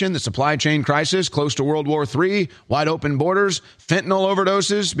inflation, the supply chain crisis close to World War III, wide open borders, fentanyl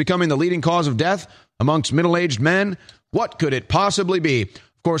overdoses becoming the leading cause of death amongst middle-aged men. What could it possibly be?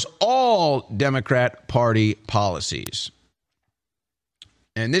 Of course, all Democrat Party policies.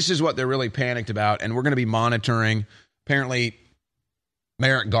 And this is what they're really panicked about, and we're going to be monitoring. Apparently,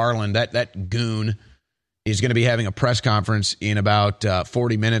 Merrick Garland, that goon, is going to be having a press conference in about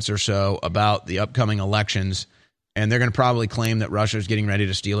 40 minutes or so about the upcoming elections, and they're going to probably claim that Russia's getting ready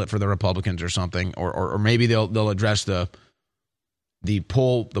to steal it for the Republicans or something, or maybe they'll address the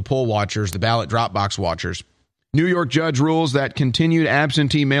poll watchers, the ballot drop box watchers. New York judge rules that continued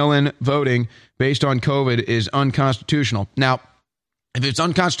absentee mail-in voting based on COVID is unconstitutional. Now, if it's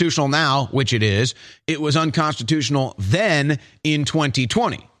unconstitutional now, which it is, it was unconstitutional then in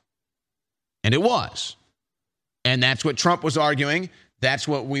 2020. And it was. And that's what Trump was arguing. That's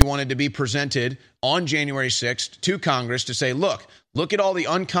what we wanted to be presented on January 6th to Congress to say, look at all the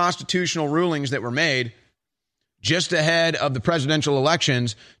unconstitutional rulings that were made just ahead of the presidential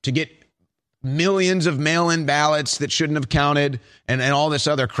elections to get millions of mail-in ballots that shouldn't have counted and all this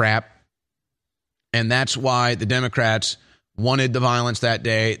other crap. And that's why the Democrats wanted the violence that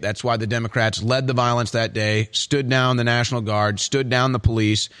day. That's why the Democrats led the violence that day, stood down the National Guard, stood down the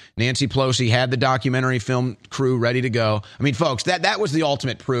police. Nancy Pelosi had the documentary film crew ready to go. I mean, folks, that was the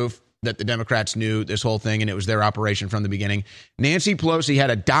ultimate proof that the Democrats knew this whole thing, and it was their operation from the beginning. Nancy Pelosi had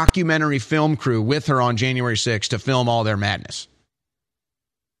a documentary film crew with her on January 6th to film all their madness.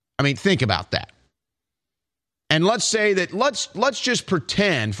 I mean, think about that. And let's say that, let's just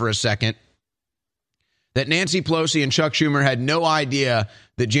pretend for a second that Nancy Pelosi and Chuck Schumer had no idea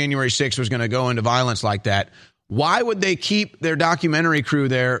that January 6th was going to go into violence like that. Why would they keep their documentary crew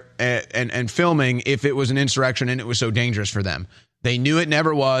there and filming if it was an insurrection and it was so dangerous for them? They knew it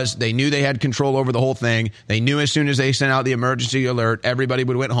never was. They knew they had control over the whole thing. They knew as soon as they sent out the emergency alert, everybody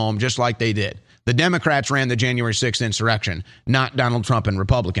would went home just like they did. The Democrats ran the January 6th insurrection, not Donald Trump and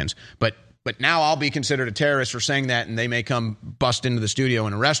Republicans. But now I'll be considered a terrorist for saying that, and they may come bust into the studio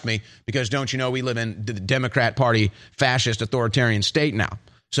and arrest me because, don't you know, we live in the Democrat Party fascist authoritarian state now.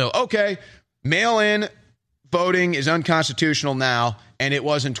 So, okay, mail-in voting is unconstitutional now, and it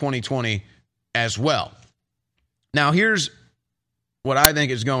was in 2020 as well. Now, here's what I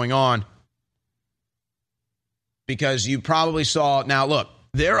think is going on, because you probably saw. Now, look,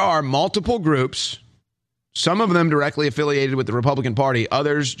 there are multiple groups, some of them directly affiliated with the Republican Party,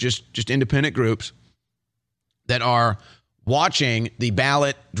 others just independent groups that are watching the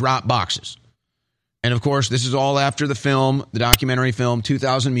ballot drop boxes. And of course, this is all after the documentary film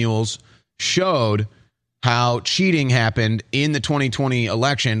 2000 Mules showed how cheating happened in the 2020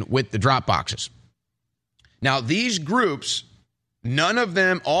 election with the drop boxes. Now, these groups,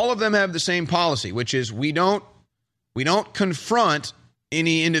 all of them have the same policy, which is we don't confront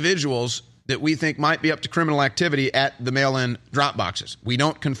any individuals that we think might be up to criminal activity at the mail-in drop boxes. We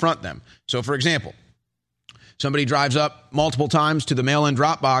don't confront them. So, for example, somebody drives up multiple times to the mail-in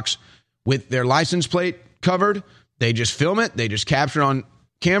drop box with their license plate covered. They just film it. They just capture it on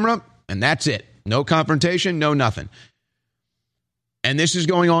camera, and that's it. No confrontation, no nothing. And this is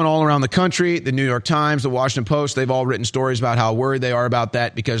going on all around the country. The New York Times, the Washington Post, they've all written stories about how worried they are about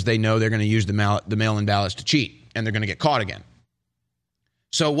that because they know they're going to use the mail-in ballots to cheat, and they're going to get caught again.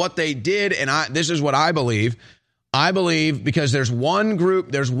 So what they did, and this is what I believe because there's one group,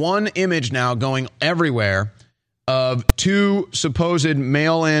 there's one image now going everywhere of two supposed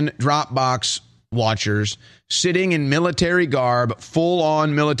mail-in drop box watchers sitting in military garb,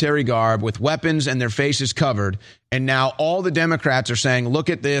 full-on military garb with weapons and their faces covered. And now all the Democrats are saying, look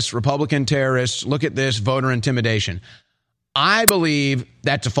at this, Republican terrorists, look at this, voter intimidation. I believe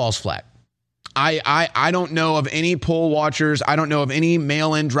that's a false flag. I don't know of any poll watchers. I don't know of any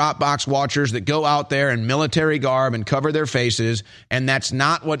mail-in drop box watchers that go out there in military garb and cover their faces. And that's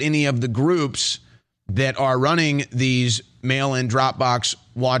not what any of the groups that are running these mail-in drop box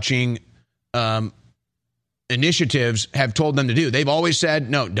watching initiatives have told them to do. They've always said,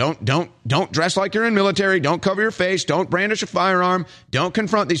 no, don't dress like you're in military. Don't cover your face. Don't brandish a firearm. Don't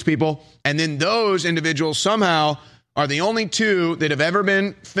confront these people. And then those individuals somehow are the only two that have ever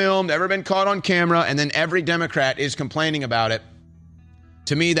been filmed, ever been caught on camera, and then every Democrat is complaining about it.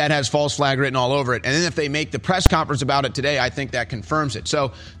 To me, that has false flag written all over it. And then if they make the press conference about it today, I think that confirms it.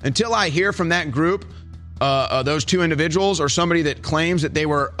 So until I hear from that group, those two individuals or somebody that claims that they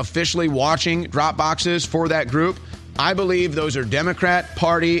were officially watching drop boxes for that group, I believe those are Democrat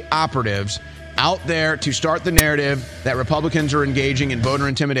Party operatives out there to start the narrative that Republicans are engaging in voter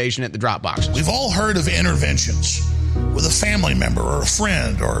intimidation at the drop boxes. We've all heard of interventions with a family member or a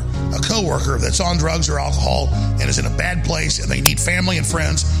friend or a coworker that's on drugs or alcohol and is in a bad place, and they need family and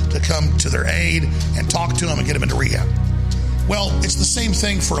friends to come to their aid and talk to them and get them into rehab. Well, it's the same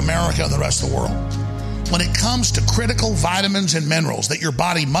thing for America and the rest of the world. When it comes to critical vitamins and minerals that your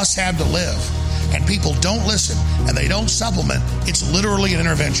body must have to live, and people don't listen and they don't supplement, it's literally an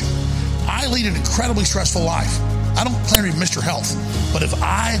intervention. I lead an incredibly stressful life. I don't claim to be Mr. Health, but if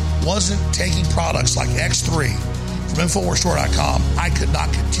I wasn't taking products like X3 from InfoWarsStore.com, I could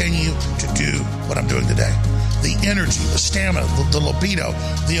not continue to do what I'm doing today. The energy, the stamina, the libido,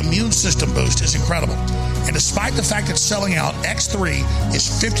 the immune system boost is incredible. And despite the fact it's selling out, X3 is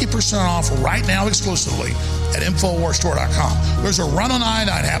 50% off right now exclusively at InfoWarsStore.com. There's a run on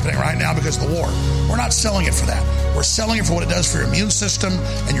iodine happening right now because of the war. We're not selling it for that. We're selling it for what it does for your immune system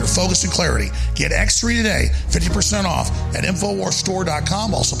and your focus and clarity. Get X3 today, 50% off at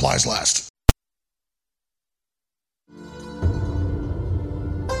InfoWarsStore.com while supplies last.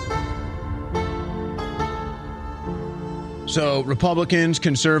 So Republicans,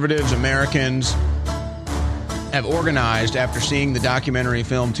 conservatives, Americans have organized, after seeing the documentary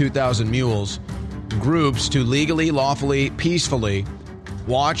film 2,000 Mules, groups to legally, lawfully, peacefully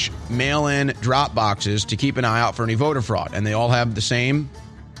watch mail-in drop boxes to keep an eye out for any voter fraud. And they all have the same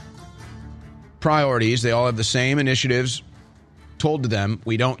priorities. They all have the same initiatives told to them.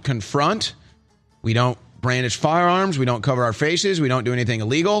 We don't confront. We don't brandish firearms. We don't cover our faces. We don't do anything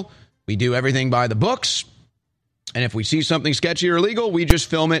illegal. We do everything by the books. And if we see something sketchy or illegal, we just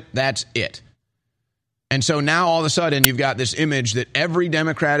film it. That's it. And so now all of a sudden you've got this image that every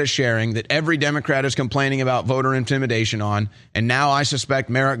Democrat is sharing, that every Democrat is complaining about voter intimidation on. And now I suspect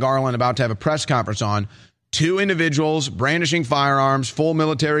Merrick Garland about to have a press conference on. Two individuals brandishing firearms, full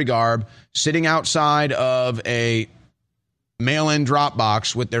military garb, sitting outside of a mail-in drop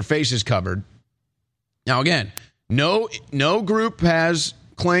box with their faces covered. Now, again, no group has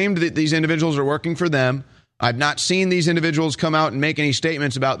claimed that these individuals are working for them. I've not seen these individuals come out and make any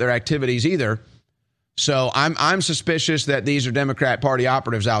statements about their activities either. So I'm suspicious that these are Democrat Party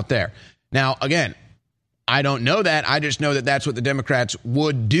operatives out there. Now, again, I don't know that. I just know that that's what the Democrats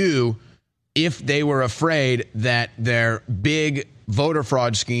would do if they were afraid that their big voter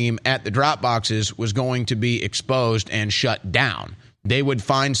fraud scheme at the drop boxes was going to be exposed and shut down. They would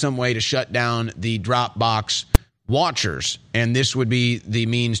find some way to shut down the drop box watchers, and this would be the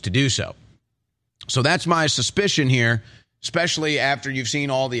means to do so. So that's my suspicion here, especially after you've seen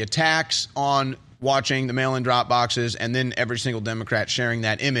all the attacks on watching the mail-in drop boxes, and then every single Democrat sharing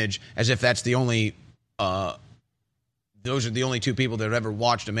that image as if that's the only, those are the only two people that have ever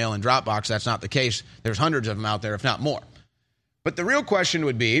watched a mail-in drop box. That's not the case. There's hundreds of them out there, if not more. But the real question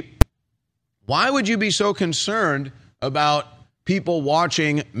would be, why would you be so concerned about people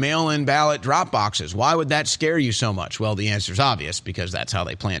watching mail-in ballot drop boxes? Why would that scare you so much? Well, the answer is obvious, because that's how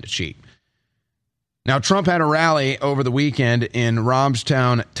they plan to cheat. Now, Trump had a rally over the weekend in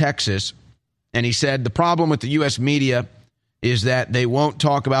Robstown, Texas, and he said the problem with the U.S. media is that they won't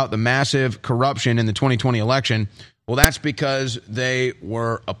talk about the massive corruption in the 2020 election. Well, that's because they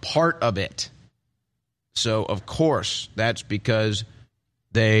were a part of it. So, of course, that's because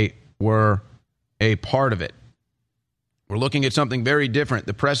they were a part of it. We're looking at something very different.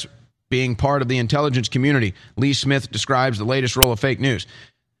 The press being part of the intelligence community. Lee Smith describes the latest role of fake news.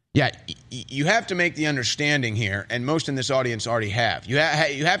 Yeah, you have to make the understanding here, and most in this audience already have. You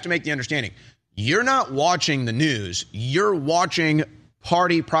have to make the understanding. You're not watching the news. You're watching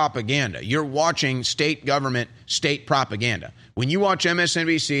party propaganda. You're watching state government, state propaganda. When you watch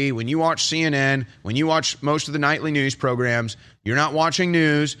MSNBC, when you watch CNN, when you watch most of the nightly news programs, you're not watching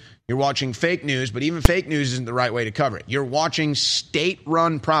news. You're watching fake news, but even fake news isn't the right way to cover it. You're watching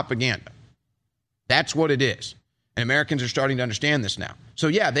state-run propaganda. That's what it is. And Americans are starting to understand this now. So,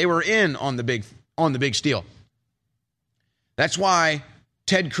 yeah, they were in on the big steal. That's why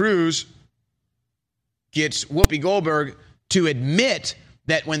Ted Cruz gets Whoopi Goldberg to admit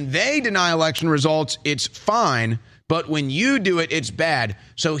that when they deny election results, it's fine, but when you do it, it's bad.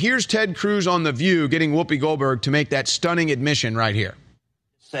 So here's Ted Cruz on The View getting Whoopi Goldberg to make that stunning admission right here.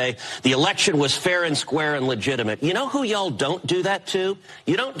 Say the election was fair and square and legitimate. You know who y'all don't do that to?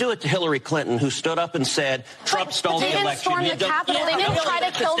 You don't do it to Hillary Clinton, who stood up and said Trump stole the election. They didn't storm the Capitol. They didn't try to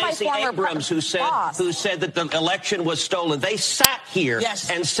back to Stacey Abrams, who said that the election was stolen. They sat here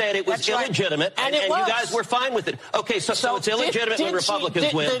and said it was illegitimate, and you guys were fine with it. Okay, so it's illegitimate when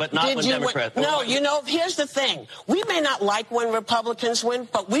Republicans win, but not when Democrats win. No, here's the thing. We may not like when Republicans win,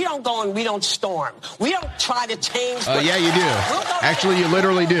 but we don't go and we don't storm. We don't try to change. Yeah, you do. Actually, you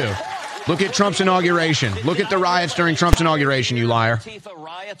literally do. Look at Trump's inauguration. Look at the riots during Trump's inauguration, you liar. Antifa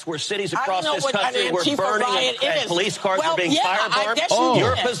riots where cities across this country were burning and police cars were being firebomb.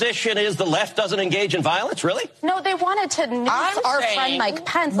 Your position is the left doesn't engage in violence, really? No, they wanted to nuke our friend Mike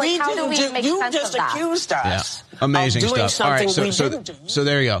Pence. Like, how do we make sense of that? You just accused us. Yeah. Amazing stuff. All right, so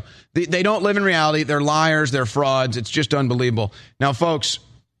there you go. They don't live in reality. They're liars. They're frauds. It's just unbelievable. Now, folks,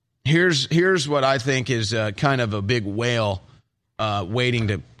 here's what I think is kind of a big whale waiting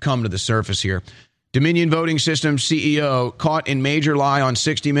to come to the surface here. Dominion Voting Systems CEO caught in major lie on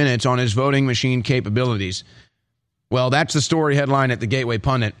 60 Minutes on his voting machine capabilities. Well, that's the story headline at the Gateway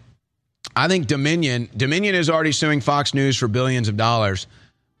Pundit. I think Dominion is already suing Fox News for billions of dollars.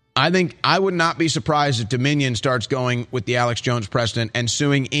 I think I would not be surprised if Dominion starts going with the Alex Jones precedent and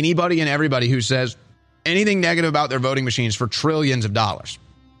suing anybody and everybody who says anything negative about their voting machines for trillions of dollars.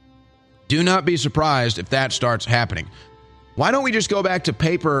 Do not be surprised if that starts happening. Why don't we just go back to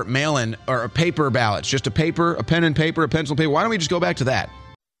paper mail-in or paper ballots? Just a pen and paper, a pencil and paper. Why don't we just go back to that?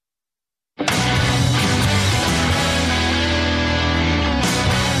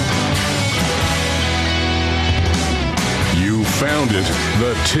 You found it,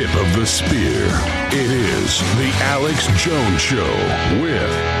 the tip of the spear. It is the Alex Jones Show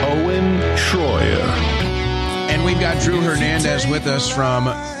with Owen Shroyer. And we've got Drew Hernandez with us from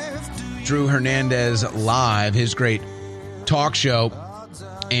Drew Hernandez Live, his great talk show.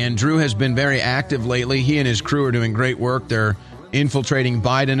 And Drew has been very active lately. He and his crew are doing great work. They're infiltrating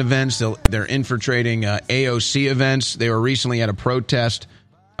Biden events. They're infiltrating AOC events. They were recently at a protest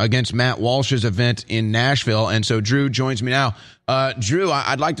against Matt Walsh's event in Nashville. And so Drew joins me now. Drew,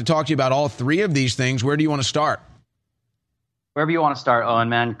 I'd like to talk to you about all three of these things. Where do you want to start? Wherever you want to start, Owen,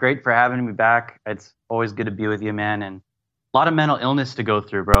 man. Great for having me back. It's always good to be with you, man. And a lot of mental illness to go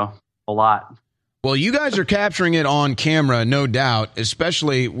through, bro. A lot. Well, you guys are capturing it on camera, no doubt.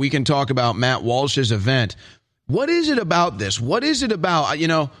 Especially, we can talk about Matt Walsh's event. What is it about this? What is it about,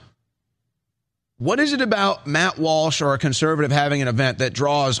 what is it about Matt Walsh or a conservative having an event that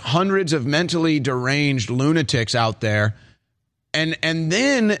draws hundreds of mentally deranged lunatics out there, and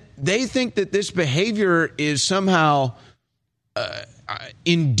then they think that this behavior is somehow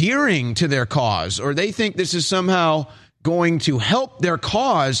endearing to their cause, or they think this is somehow going to help their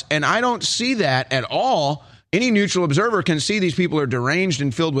cause, and I don't see that at all. Any neutral observer can see these people are deranged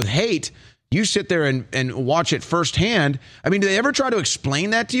and filled with hate. You sit there and watch it firsthand. I mean, do they ever try to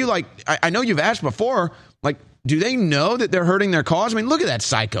explain that to you? Like, I know you've asked before, like, do they know that they're hurting their cause? I mean, look at that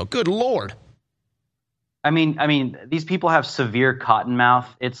psycho. Good Lord. I mean, these people have severe cotton mouth.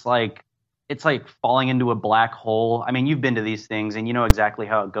 It's like falling into a black hole. I mean, you've been to these things and you know exactly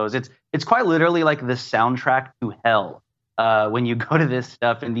how it goes. It's quite literally like the soundtrack to hell. When you go to this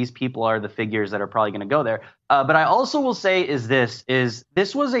stuff, and these people are the figures that are probably going to go there. But I also will say this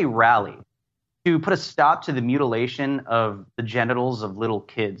was a rally to put a stop to the mutilation of the genitals of little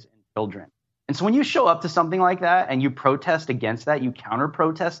kids and children. And so when you show up to something like that and you protest against that, you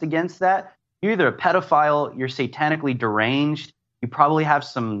counter-protest against that, you're either a pedophile, you're satanically deranged, you probably have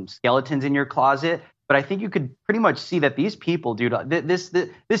some skeletons in your closet. But I think you could pretty much see that these people, dude,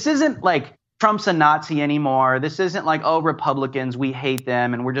 this isn't like Trump's a Nazi anymore. This isn't like, oh, Republicans, we hate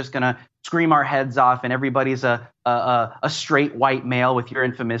them, and we're just going to scream our heads off, and everybody's a straight white male with your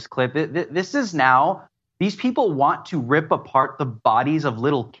infamous clip. This is now, these people want to rip apart the bodies of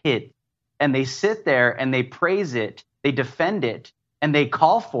little kids, and they sit there and they praise it, they defend it, and they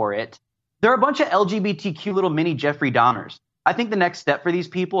call for it. They're a bunch of LGBTQ little mini Jeffrey Dahmers. I think the next step for these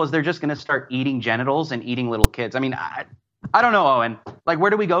people is they're just going to start eating genitals and eating little kids. I mean, I don't know, Owen. Like,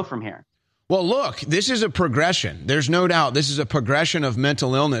 where do we go from here? Well, look, this is a progression. There's no doubt this is a progression of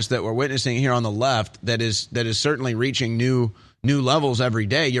mental illness that we're witnessing here on the left that is certainly reaching new levels every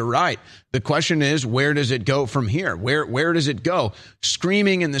day. You're right. The question is, where does it go from here? Where does it go?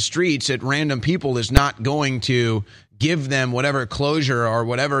 Screaming in the streets at random people is not going to give them whatever closure or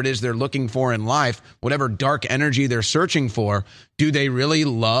whatever it is they're looking for in life, whatever dark energy they're searching for. Do they really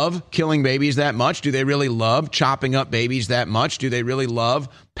love killing babies that much? Do they really love chopping up babies that much? Do they really love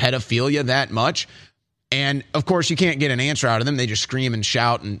pedophilia that much? And, of course, you can't get an answer out of them. They just scream and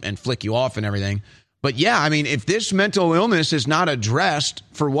shout and flick you off and everything. But, yeah, I mean, if this mental illness is not addressed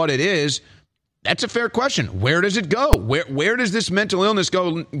for what it is, That's a fair question. Where does it go? Where does this mental illness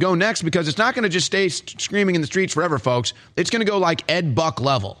go next? Because it's not going to just stay screaming in the streets forever, folks. It's going to go like Ed Buck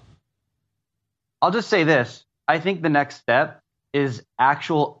level. I'll just say this. I think the next step is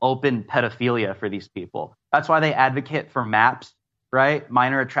actual open pedophilia for these people. That's why they advocate for MAPS, right?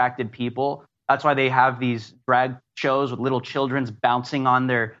 Minor attracted people. That's why they have these drag shows with little children bouncing on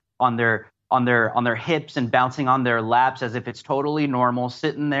their hips and bouncing on their laps as if it's totally normal,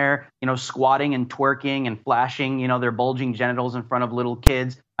 sitting there, squatting and twerking and flashing, their bulging genitals in front of little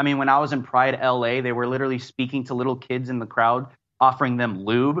kids. I mean, when I was in Pride LA, they were literally speaking to little kids in the crowd, offering them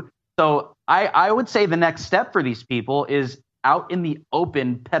lube. So I would say the next step for these people is out in the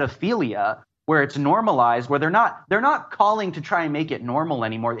open pedophilia, where it's normalized, where they're not calling to try and make it normal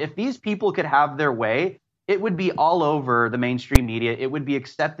anymore. If these people could have their way, it would be all over the mainstream media. It would be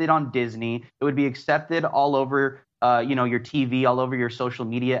accepted on Disney. It would be accepted all over, your TV, all over your social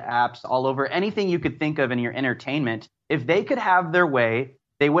media apps, all over anything you could think of in your entertainment. If they could have their way,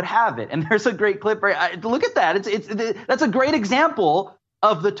 they would have it. And there's a great clip. Right? Look at that. That's a great example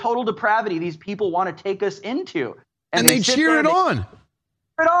of the total depravity these people want to take us into. And they cheer it on. Cheer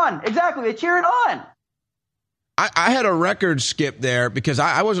it on. Exactly. They cheer it on. I had a record skip there because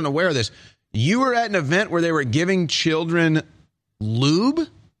I wasn't aware of this. You were at an event where they were giving children lube?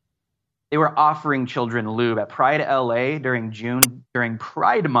 They were offering children lube at Pride LA during June, during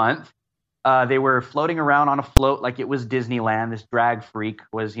Pride Month. They were floating around on a float like it was Disneyland. This drag freak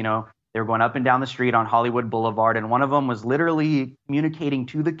was, they were going up and down the street on Hollywood Boulevard, and one of them was literally communicating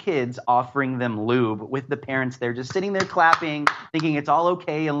to the kids, offering them lube with the parents there, just sitting there clapping, thinking it's all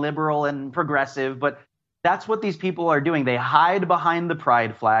okay and liberal and progressive. But that's what these people are doing. They hide behind the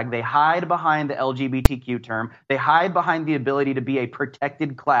pride flag. They hide behind the LGBTQ term. They hide behind the ability to be a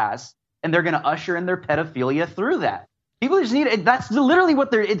protected class, and they're going to usher in their pedophilia through that. People just need it. That's literally what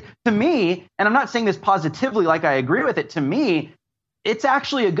they're to me, and I'm not saying this positively like I agree with it. To me, it's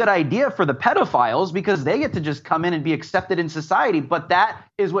actually a good idea for the pedophiles because they get to just come in and be accepted in society. But that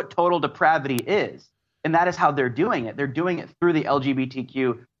is what total depravity is. And that is how they're doing it. They're doing it through the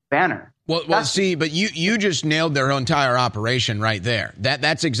LGBTQ banner. Well, see, but you just nailed their entire operation right there.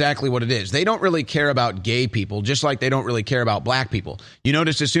 That's exactly what it is. They don't really care about gay people, just like they don't really care about black people. You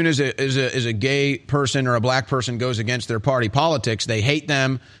notice as soon as a gay person or a black person goes against their party politics, they hate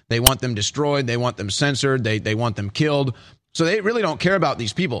them. They want them destroyed. They want them censored. They want them killed. So they really don't care about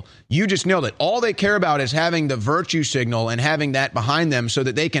these people. You just nailed it. All they care about is having the virtue signal and having that behind them so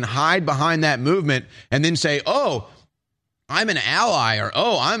that they can hide behind that movement and then say, oh, I'm an ally, or,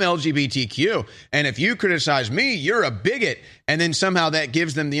 oh, I'm LGBTQ. And if you criticize me, you're a bigot. And then somehow that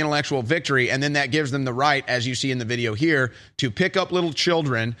gives them the intellectual victory. And then that gives them the right, as you see in the video here, to pick up little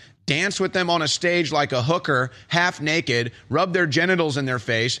children, dance with them on a stage like a hooker, half naked, rub their genitals in their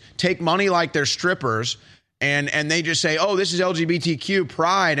face, take money like they're strippers. And they just say, oh, this is LGBTQ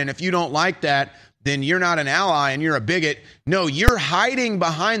pride. And if you don't like that, then you're not an ally and you're a bigot. No, you're hiding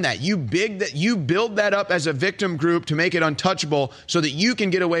behind that. You build that up as a victim group to make it untouchable so that you can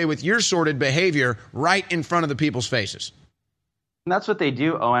get away with your sordid behavior right in front of the people's faces. And that's what they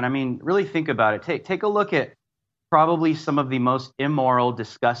do, Owen. I mean, really think about it. Take a look at probably some of the most immoral,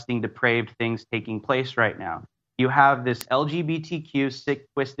 disgusting, depraved things taking place right now. You have this LGBTQ sick,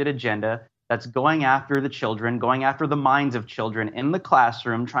 twisted agenda that's going after the children, going after the minds of children in the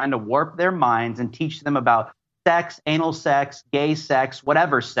classroom, trying to warp their minds and teach them about sex, anal sex, gay sex,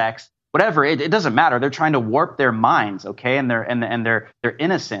 whatever, it doesn't matter. They're trying to warp their minds, okay, and their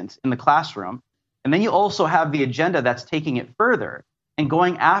innocence in the classroom. And then you also have the agenda that's taking it further and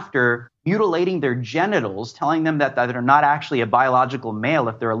going after mutilating their genitals, telling them that they're not actually a biological male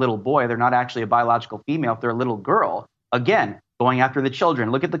if they're a little boy, they're not actually a biological female if they're a little girl. Again, going after the children.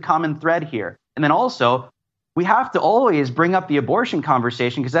 Look at the common thread here. And then also, we have to always bring up the abortion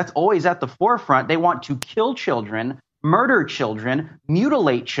conversation because that's always at the forefront. They want to kill children, murder children,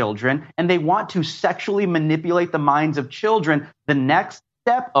 mutilate children, and they want to sexually manipulate the minds of children. The next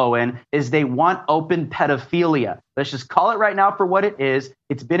step, Owen, is they want open pedophilia. Let's just call it right now for what it is.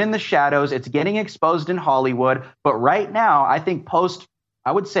 It's been in the shadows. It's getting exposed in Hollywood. But right now, I think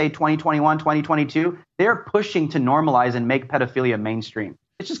I would say 2021, 2022, they're pushing to normalize and make pedophilia mainstream.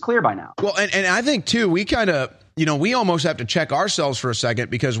 It's just clear by now. Well, and I think, too, we kind of, we almost have to check ourselves for a second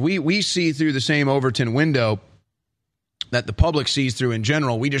because we see through the same Overton window that the public sees through in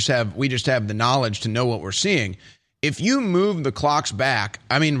general. We just have the knowledge to know what we're seeing. If you move the clocks back,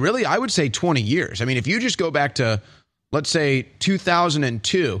 I mean, really, I would say 20 years. I mean, if you just go back to, let's say,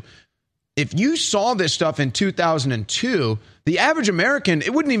 2002, if you saw this stuff in 2002, the average American,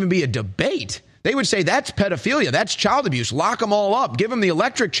 it wouldn't even be a debate they would say that's pedophilia. That's child abuse. Lock them all up. Give them the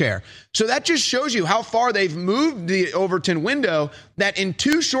electric chair. So that just shows you how far they've moved the Overton window, that in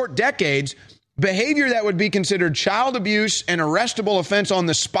 2 short decades, behavior that would be considered child abuse and arrestable offense on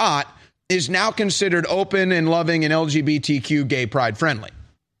the spot is now considered open and loving and LGBTQ gay pride friendly.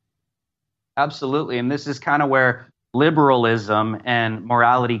 Absolutely. And this is kind of where liberalism and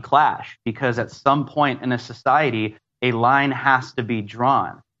morality clash, because at some point in a society, a line has to be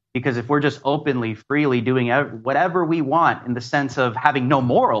drawn. Because if we're just openly, freely doing whatever we want in the sense of having no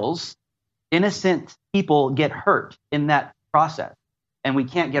morals, innocent people get hurt in that process. And we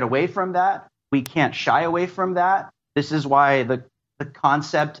can't get away from that. We can't shy away from that. This is why the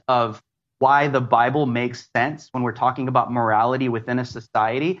concept of why the Bible makes sense when we're talking about morality within a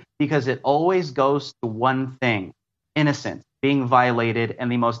society, because it always goes to one thing: innocence being violated.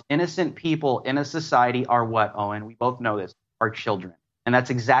 And the most innocent people in a society are what, Owen? We both know this, are children. And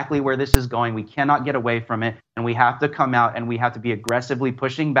that's exactly where this is going. We cannot get away from it. And we have to come out and we have to be aggressively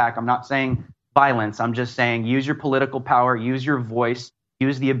pushing back. I'm not saying violence. I'm just saying use your political power, use your voice,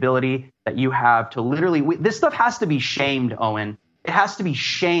 use the ability that you have to literally, this stuff has to be shamed, Owen. It has to be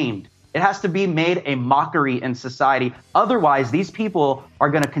shamed. It has to be made a mockery in society. Otherwise, these people are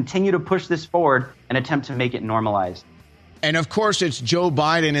going to continue to push this forward and attempt to make it normalized. And of course, it's Joe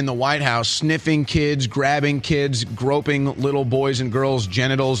Biden in the White House sniffing kids, grabbing kids, groping little boys and girls'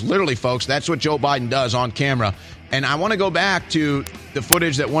 genitals. Literally, folks, that's what Joe Biden does on camera. And I want to go back to the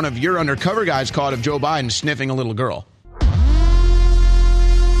footage that one of your undercover guys caught of Joe Biden sniffing a little girl.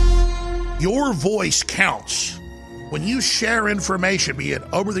 Your voice counts. When you share information, be it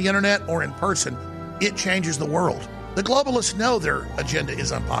over the internet or in person, it changes the world. The globalists know their agenda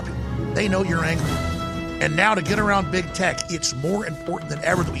is unpopular. They know you're angry. And now to get around big tech, it's more important than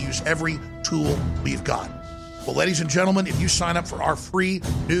ever that we use every tool we've got. Well, ladies and gentlemen, if you sign up for our free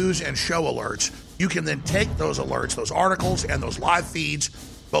news and show alerts, you can then take those alerts, those articles, and those live feeds,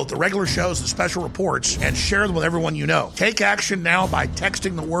 both the regular shows and special reports, and share them with everyone you know. Take action now by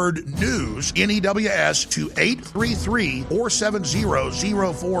texting the word NEWS, N-E-W-S, to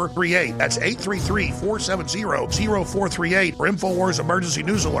 833-470-0438. That's 833-470-0438 for InfoWars Emergency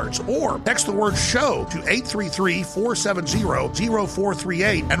News Alerts. Or text the word SHOW to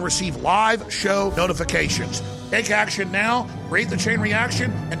 833-470-0438 and receive live show notifications. Take action now, create the chain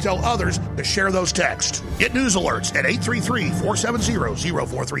reaction, and tell others to share those texts. Get news alerts at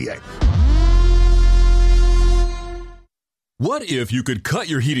 833-470-0438. What if you could cut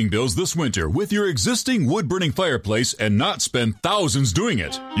your heating bills this winter with your existing wood-burning fireplace and not spend thousands doing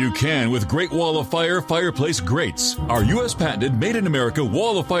it? You can with Great Wall of Fire fireplace grates. Our U.S. patented made-in-America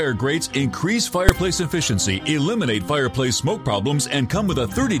Wall of Fire grates increase fireplace efficiency, eliminate fireplace smoke problems, and come with a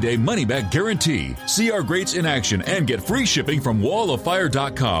 30-day money-back guarantee. See our grates in action and get free shipping from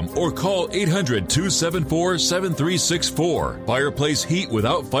walloffire.com or call 800-274-7364. Fireplace heat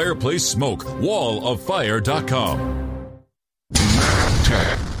without fireplace smoke. walloffire.com.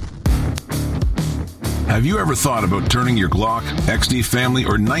 Have you ever thought about turning your Glock, XD Family,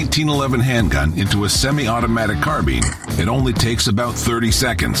 or 1911 handgun into a semi-automatic carbine? It only takes about 30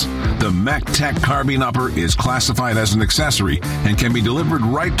 seconds. The MacTac Carbine Upper is classified as an accessory and can be delivered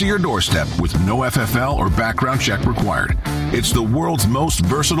right to your doorstep with no FFL or background check required. It's the world's most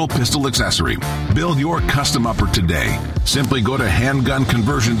versatile pistol accessory. Build your custom upper today. Simply go to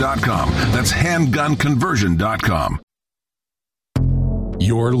handgunconversion.com. That's handgunconversion.com.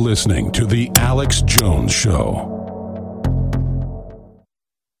 You're listening to The Alex Jones Show.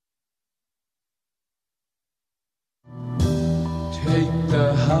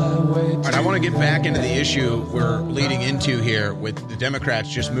 All right, I want to get back into the issue we're leading into here with the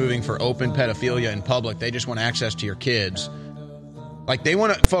Democrats just moving for open pedophilia in public. They just want access to your kids. Like they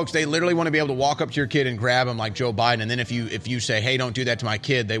want to, folks, they literally want to be able to walk up to your kid and grab him like Joe Biden. And then if you say, hey, don't do that to my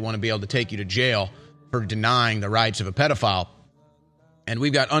kid, they want to be able to take you to jail for denying the rights of a pedophile. And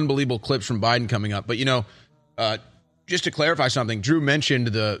we've got unbelievable clips from Biden coming up. But, just to clarify something, Drew mentioned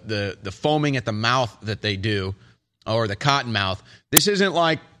the foaming at the mouth that they do, or the cotton mouth. This isn't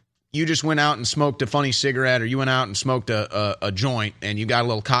like you just went out and smoked a funny cigarette, or you went out and smoked a joint and you got a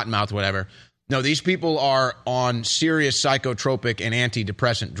little cotton mouth, whatever. No, these people are on serious psychotropic and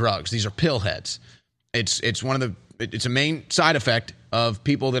antidepressant drugs. These are pill heads. It's a main side effect of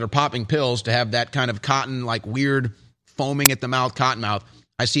people that are popping pills to have that kind of cotton, like weird foaming at the mouth, cotton mouth.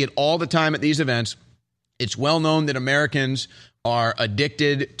 I see it all the time at these events. It's well known that Americans are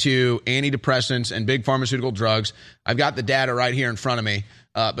addicted to antidepressants and big pharmaceutical drugs. I've got the data right here in front of me.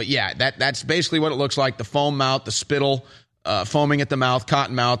 But yeah, that's basically what it looks like. The foam mouth, the spittle, foaming at the mouth,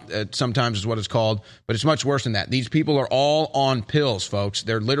 cotton mouth, sometimes is what it's called, but it's much worse than that. These people are all on pills, folks.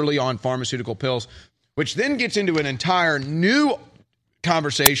 They're literally on pharmaceutical pills, which then gets into an entire new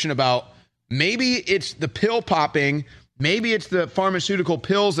conversation about maybe it's the pill popping, maybe it's the pharmaceutical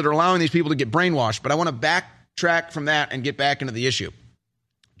pills that are allowing these people to get brainwashed. But I want to backtrack from that and get back into the issue.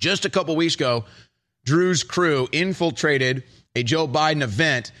 Just a couple weeks ago, Drew's crew infiltrated a Joe Biden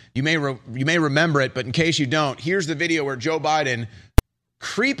event. You may remember it, but in case you don't, here's the video where Joe Biden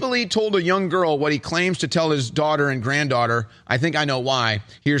creepily told a young girl what he claims to tell his daughter and granddaughter. I think I know why.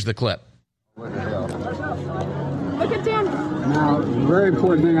 Here's the clip. Look at Dan. Now, the very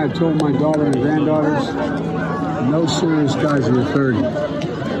important thing I told my daughter and granddaughters, no serious guys in your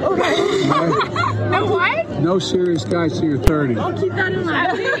 30s. Okay. No what? No serious guys till you're 30. I'll keep that in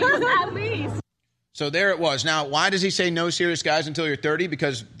mind. At least. So there it was. Now, why does he say no serious guys until you're 30?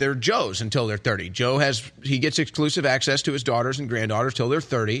 Because they're Joe's until they're 30. He gets exclusive access to his daughters and granddaughters till they're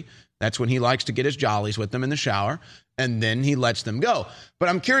 30. That's when he likes to get his jollies with them in the shower, and then he lets them go. But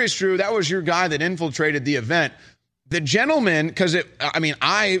I'm curious, Drew, that was your guy that infiltrated the event. The gentleman, because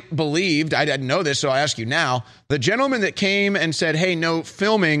I believed, I didn't know this, so I ask you now, the gentleman that came and said, hey, no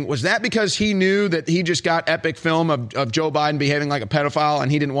filming, was that because he knew that he just got epic film of Joe Biden behaving like a pedophile and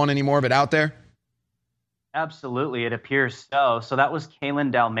he didn't want any more of it out there? Absolutely. It appears so. So that was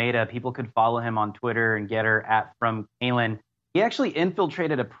Kalen Dalmeda. People could follow him on Twitter and get her at From Kalen. He actually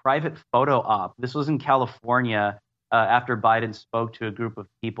infiltrated a private photo op. This was in California after Biden spoke to a group of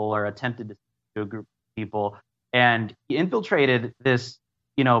people or attempted to speak to a group of people. And he infiltrated this,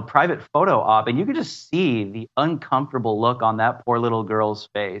 private photo op. And you could just see the uncomfortable look on that poor little girl's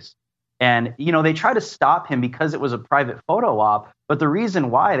face. And, they try to stop him because it was a private photo op. But the reason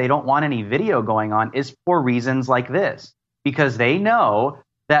why they don't want any video going on is for reasons like this, because they know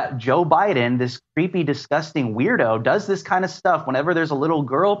that Joe Biden, this creepy, disgusting weirdo, does this kind of stuff whenever there's a little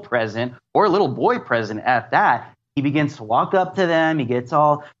girl present or a little boy present at that. He begins to walk up to them. He gets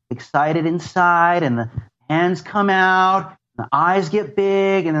all excited inside and the hands come out, the eyes get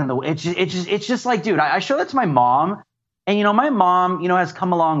big. And then it's just like, dude, I show that to my mom. And, my mom, has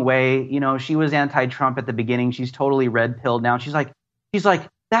come a long way. She was anti-Trump at the beginning. She's totally red-pilled now. She's like,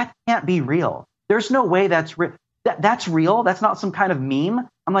 that can't be real. There's no way that's real. That's real. That's not some kind of meme.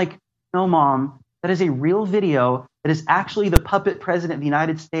 I'm like, no, Mom, that is a real video. That is actually the puppet president of the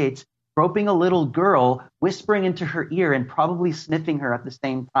United States groping a little girl, whispering into her ear and probably sniffing her at the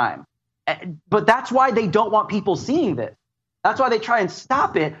same time. But that's why they don't want people seeing this. That's why they try and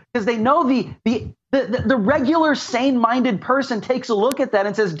stop it, because they know the regular sane-minded person takes a look at that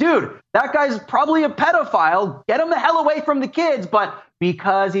and says, dude, that guy's probably a pedophile. Get him the hell away from the kids. But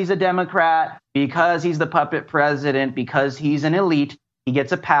because he's a Democrat, because he's the puppet president, because he's an elite, he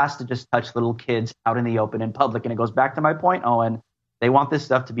gets a pass to just touch little kids out in the open in public. And it goes back to my point, Owen. They want this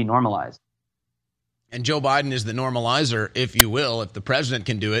stuff to be normalized. And Joe Biden is the normalizer, if you will. If the president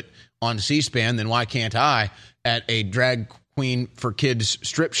can do it on C-SPAN, then why can't I at a drag queen for kids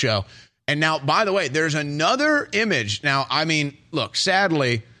strip show? And now, by the way, there's another image. Now, look,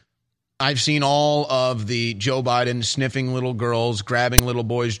 sadly, I've seen all of the Joe Biden sniffing little girls, grabbing little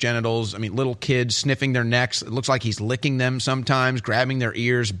boys' genitals. Little kids sniffing their necks. It looks like he's licking them sometimes, grabbing their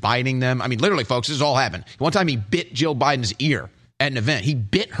ears, biting them. Literally, folks, this has all happened. One time he bit Jill Biden's ear at an event. He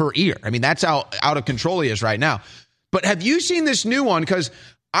bit her ear. That's how out of control he is right now. But have you seen this new one? Because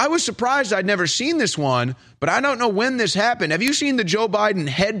I was surprised I'd never seen this one, but I don't know when this happened. Have you seen the Joe Biden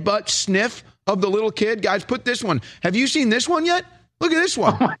headbutt sniff of the little kid? Guys, put this one. Have you seen this one yet? Look at this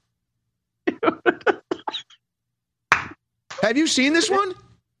one. Have you seen this one?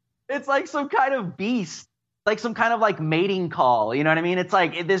 It's like some kind of beast, like some kind of mating call. You know what I mean? It's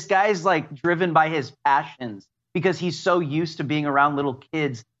like this guy's driven by his passions because he's so used to being around little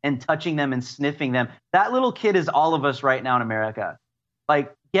kids and touching them and sniffing them. That little kid is all of us right now in America.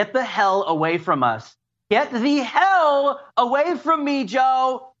 Get the hell away from us. Get the hell away from me,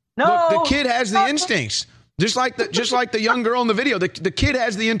 Joe. No. Look, the kid has the instincts. Just like the young girl in the video. The kid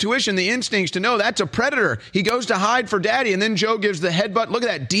has the intuition, the instincts to know that's a predator. He goes to hide for daddy, and then Joe gives the headbutt. Look at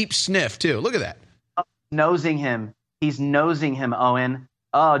that deep sniff, too. Look at that. Nosing him. He's nosing him, Owen.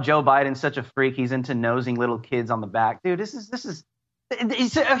 Oh, Joe Biden's such a freak. He's into nosing little kids on the back. Dude, this is.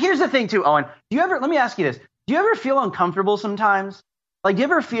 Here's the thing, too, Owen. Let me ask you this. Do you ever feel uncomfortable sometimes? Do you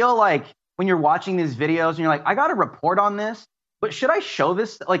ever feel like when you're watching these videos and you're like, I got to report on this, but should I show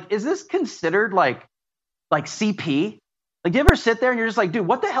this? Is this considered like CP? Do you ever sit there and you're just like, dude,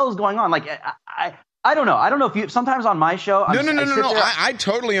 what the hell is going on? I don't know. I don't know if you sometimes on my show. No. I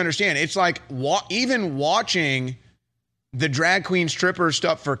totally understand. It's like even watching the drag queen stripper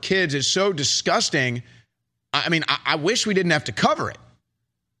stuff for kids is so disgusting. I mean, I wish we didn't have to cover it.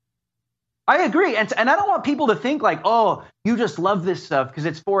 I agree. And I don't want people to think like, oh, you just love this stuff because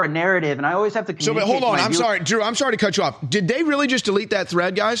it's for a narrative. And I always have to communicate. So, but hold on. I'm sorry, Drew. I'm sorry to cut you off. Did they really just delete that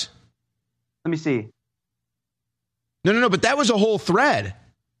thread, guys? Let me see. No. But that was a whole thread.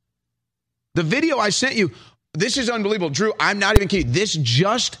 The video I sent you, this is unbelievable. Drew, I'm not even kidding. This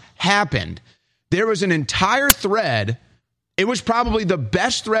just happened. There was an entire thread. It was probably the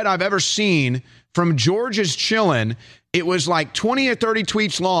best thread I've ever seen from George's Chillin'. It was like 20 or 30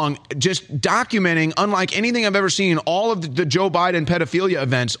 tweets long, just documenting, unlike anything I've ever seen, all of the Joe Biden pedophilia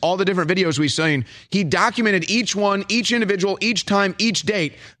events, all the different videos we've seen. He documented each one, each individual, each time, each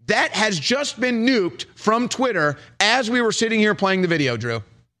date. That has just been nuked from Twitter as we were sitting here playing the video, Drew.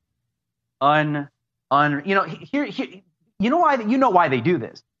 You know why they do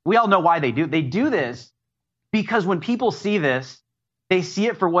this. We all know why they do. They do this because when people see this, they see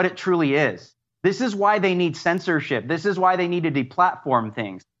it for what it truly is. This is why they need censorship. This is why they need to deplatform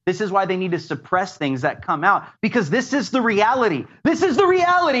things. This is why they need to suppress things that come out, because this is the reality. This is the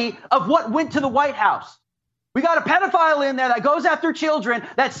reality of what went to the White House. We got a pedophile in there that goes after children,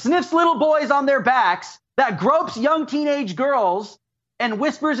 that sniffs little boys on their backs, that gropes young teenage girls and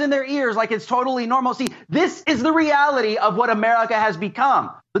whispers in their ears like it's totally normal. See, this is the reality of what America has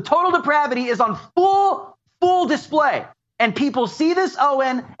become. The total depravity is on full display. And people see this,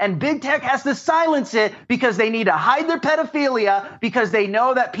 Owen, and big tech has to silence it because they need to hide their pedophilia because they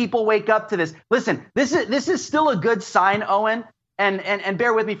know that people wake up to this. Listen, this is still a good sign, Owen, and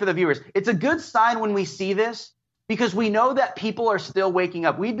bear with me for the viewers. It's a good sign when we see this because we know that people are still waking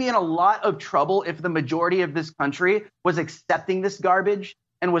up. We'd be in a lot of trouble if the majority of this country was accepting this garbage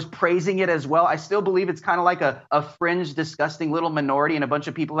and was praising it as well. I still believe it's kind of like a fringe, disgusting little minority and a bunch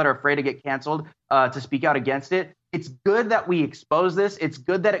of people that are afraid to get canceled to speak out against it. It's good that we expose this. It's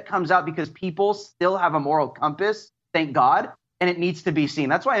good that it comes out because people still have a moral compass, thank God, and it needs to be seen.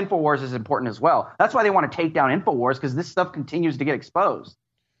 That's why InfoWars is important as well. That's why they want to take down InfoWars, because this stuff continues to get exposed.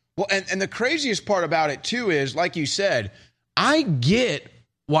 Well, and the craziest part about it, too, is, like you said, I get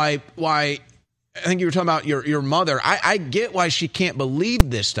why I think you were talking about your mother. I get why she can't believe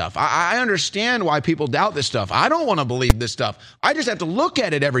this stuff. I understand why people doubt this stuff. I don't want to believe this stuff. I just have to look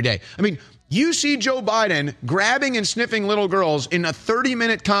at it every day. I mean, you see Joe Biden grabbing and sniffing little girls in a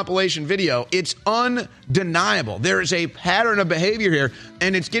 30-minute compilation video. It's undeniable. There is a pattern of behavior here,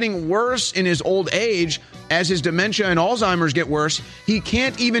 and it's getting worse in his old age as his dementia and Alzheimer's get worse. He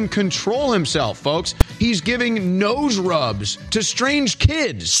can't even control himself, folks. He's giving nose rubs to strange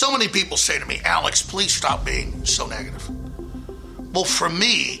kids. So many people say to me, Alex, please stop being so negative. Well, for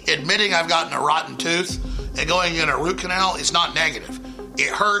me, admitting I've gotten a rotten tooth and going in a root canal is not negative. It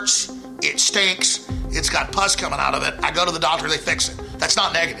hurts. It stinks. It's got pus coming out of it. I go to the doctor, they fix it. That's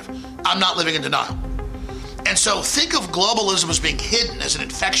not negative. I'm not living in denial. And so think of globalism as being hidden as an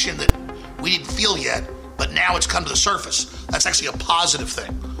infection that we didn't feel yet, but now it's come to the surface. That's actually a positive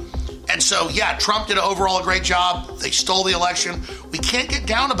thing. And so, yeah, Trump did overall a great job. They stole the election. We can't get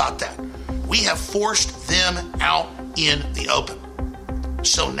down about that. We have forced them out in the open.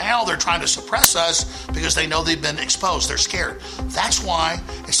 So now they're trying to suppress us because they know they've been exposed. They're scared. That's why,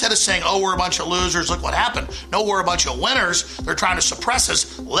 instead of saying, oh, we're a bunch of losers, look what happened. No, we're a bunch of winners. They're trying to suppress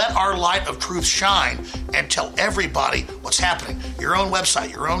us. Let our light of truth shine and tell everybody what's happening. Your own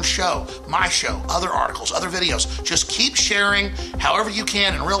website, your own show, my show, other articles, other videos. Just keep sharing however you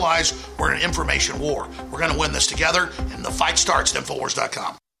can and realize we're in an information war. We're going to win this together, and the fight starts at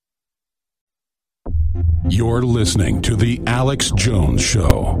Infowars.com. You're listening to The Alex Jones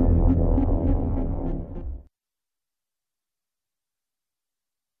Show.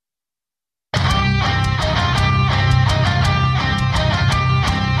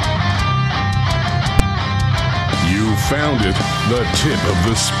 You found it, the tip of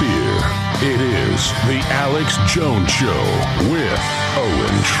the spear. It is The Alex Jones Show with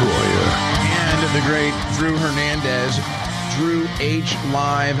Owen Schroyer. And the great Drew Hernandez.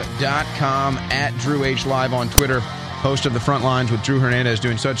 DrewHLive.com, at DrewHLive on Twitter, host of The Front Lines with Drew Hernandez,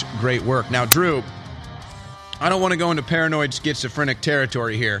 doing such great work. Now, Drew, I don't want to go into paranoid schizophrenic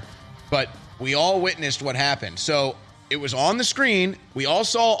territory here, but we all witnessed what happened. So it was on the screen. We all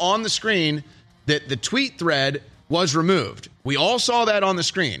saw on the screen that the tweet thread was removed. We all saw that on the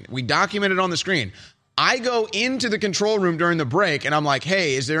screen. We documented on the screen. I go into the control room during the break, and I'm like,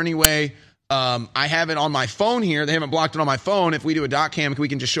 hey, is there any way... I have it on my phone here. They haven't blocked it on my phone. If we do a dot cam, we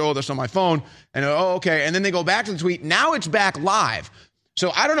can just show this on my phone. And, oh, okay. And then they go back to the tweet. Now it's back live. So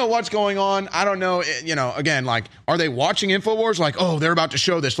I don't know what's going on. I don't know, again, like, are they watching InfoWars? Like, oh, they're about to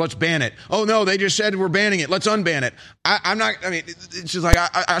show this. Let's ban it. Oh, no, they just said we're banning it. Let's unban it. It's just like,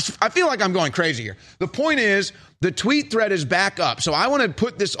 I feel like I'm going crazy here. The point is, the tweet thread is back up. So I want to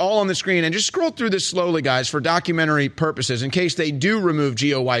put this all on the screen and just scroll through this slowly, guys, for documentary purposes, in case they do remove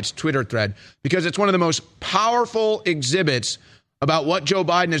Geo White's Twitter thread, because it's one of the most powerful exhibits about what Joe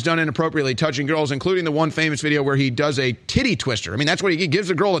Biden has done inappropriately touching girls, including the one famous video where he does a titty twister. I mean, that's what he gives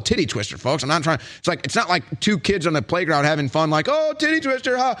a girl a titty twister, folks. It's not like two kids on the playground having fun, like, oh, titty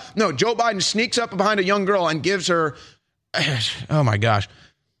twister, huh? No, Joe Biden sneaks up behind a young girl and gives her, oh my gosh.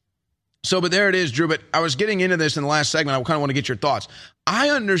 So, but there it is, Drew. But I was getting into this in the last segment. I kind of want to get your thoughts. I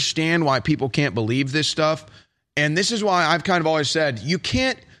understand why people can't believe this stuff. And this is why I've kind of always said,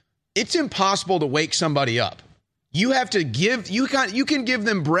 it's impossible to wake somebody up. You have to give, you can give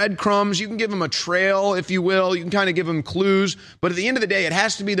them breadcrumbs. You can give them a trail, if you will. You can kind of give them clues. But at the end of the day, it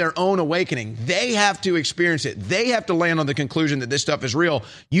has to be their own awakening. They have to experience it. They have to land on the conclusion that this stuff is real.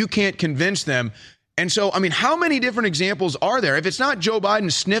 You can't convince them. And so, I mean, how many different examples are there? If it's not Joe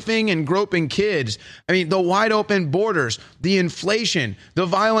Biden sniffing and groping kids, I mean, the wide open borders, the inflation, the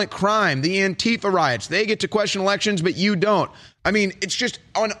violent crime, the Antifa riots, they get to question elections, but you don't. I mean, it's just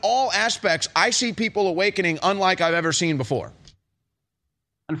on all aspects, I see people awakening unlike I've ever seen before.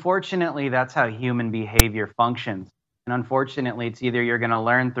 Unfortunately, that's how human behavior functions. And unfortunately, it's either you're going to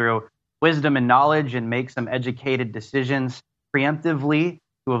learn through wisdom and knowledge and make some educated decisions preemptively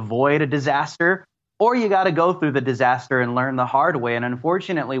to avoid a disaster, or you got to go through the disaster and learn the hard way. And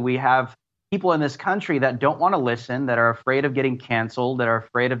unfortunately, we have people in this country that don't want to listen, that are afraid of getting canceled, that are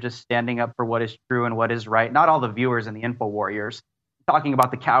afraid of just standing up for what is true and what is right. Not all the viewers and the info warriors. I'm talking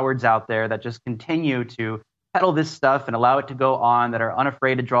about the cowards out there that just continue to peddle this stuff and allow it to go on, that are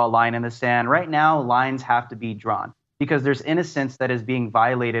unafraid to draw a line in the sand. Right now, lines have to be drawn because there's innocence that is being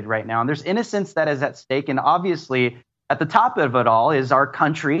violated right now. And there's innocence that is at stake. And obviously, at the top of it all is our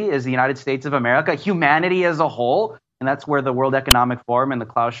country, is the United States of America, humanity as a whole. And that's where the World Economic Forum and the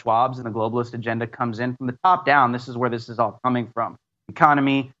Klaus Schwabs and the globalist agenda comes in. From the top down, this is where this is all coming from.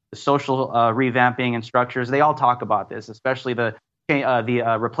 Economy, the social revamping and structures, they all talk about this, especially the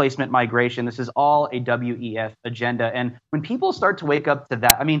replacement migration. This is all a WEF agenda. And when people start to wake up to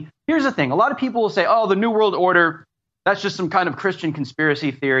that, I mean, here's the thing. A lot of people will say, oh, the New World Order, that's just some kind of Christian conspiracy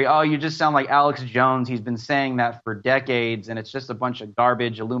theory. Oh, you just sound like Alex Jones. He's been saying that for decades, and it's just a bunch of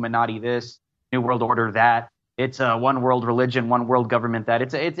garbage, Illuminati this, New World Order that. It's a one world religion, one world government that.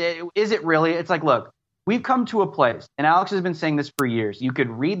 Is it really? It's like, look, we've come to a place, and Alex has been saying this for years. You could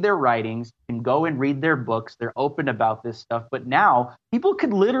read their writings, you can go and read their books. They're open about this stuff. But now people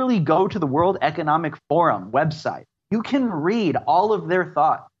could literally go to the World Economic Forum website. You can read all of their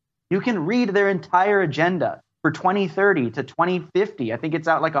thoughts. You can read their entire agenda for 2030 to 2050. I think it's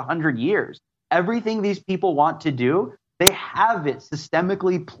out like 100 years. Everything these people want to do, they have it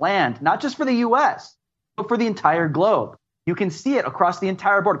systemically planned, not just for the U.S., but for the entire globe. You can see it across the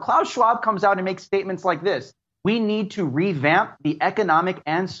entire board. Klaus Schwab comes out and makes statements like this. We need to revamp the economic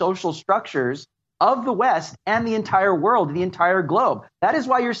and social structures of the West and the entire world, the entire globe. That is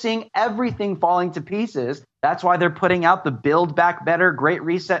why you're seeing everything falling to pieces. That's why they're putting out the Build Back Better, Great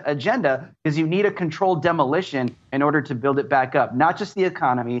Reset agenda, because you need a controlled demolition in order to build it back up. Not just the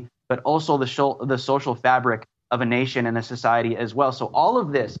economy, but also the social fabric of a nation and a society as well. So all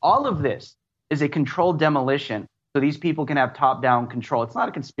of this is a controlled demolition so these people can have top-down control. It's not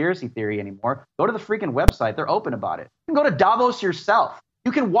a conspiracy theory anymore. Go to the freaking website. They're open about it. You can go to Davos yourself.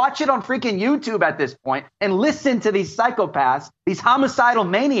 You can watch it on freaking YouTube at this point and listen to these psychopaths, these homicidal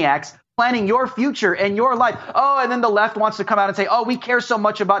maniacs planning your future and your life. Oh, and then the left wants to come out and say, oh, we care so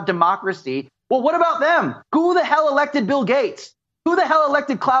much about democracy. Well, what about them? Who the hell elected Bill Gates? Who the hell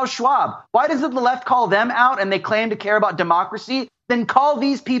elected Klaus Schwab? Why doesn't the left call them out and they claim to care about democracy? Then call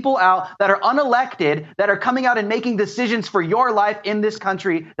these people out that are unelected, that are coming out and making decisions for your life in this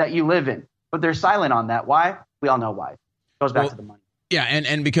country that you live in. But they're silent on that. Why? We all know why. It goes back to the money. Yeah,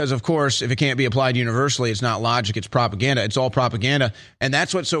 and because, of course, if it can't be applied universally, it's not logic, it's propaganda. It's all propaganda. And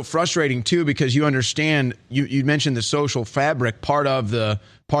that's what's so frustrating, too, because you understand, you mentioned the social fabric. Part of the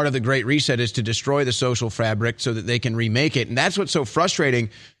Great Reset is to destroy the social fabric so that they can remake it. And that's what's so frustrating.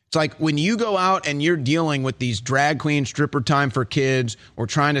 It's like when you go out and you're dealing with these drag queen stripper time for kids or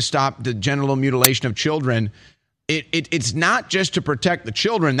trying to stop the genital mutilation of children, it's not just to protect the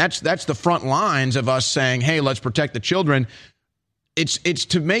children. That's the front lines of us saying, hey, let's protect the children. It's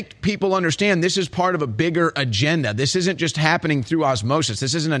to make people understand this is part of a bigger agenda. This isn't just happening through osmosis.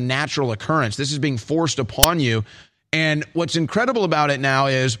 This isn't a natural occurrence. This is being forced upon you. And what's incredible about it now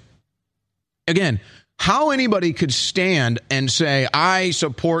is, again, how anybody could stand and say, I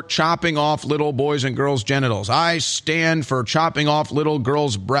support chopping off little boys and girls' genitals. I stand for chopping off little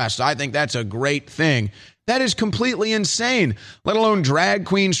girls' breasts. I think that's a great thing. That is completely insane, let alone drag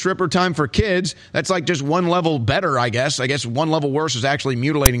queen stripper time for kids. That's like just one level better, I guess. I guess one level worse is actually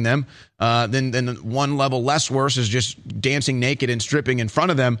mutilating them. Then one level less worse is just dancing naked and stripping in front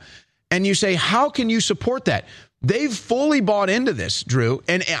of them. And you say, how can you support that? They've fully bought into this, Drew.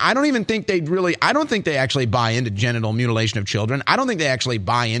 And I don't even think I don't think they actually buy into genital mutilation of children. I don't think they actually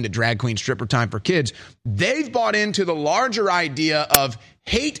buy into drag queen stripper time for kids. They've bought into the larger idea of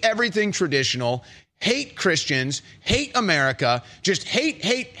hate everything traditional, hate Christians, hate America, just hate,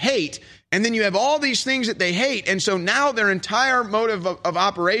 hate, hate. And then you have all these things that they hate. And so now their entire motive of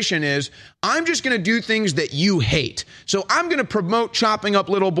operation is, I'm just going to do things that you hate. So I'm going to promote chopping up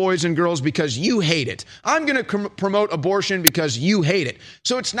little boys and girls because you hate it. I'm going to promote abortion because you hate it.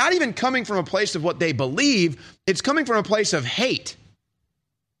 So it's not even coming from a place of what they believe. It's coming from a place of hate.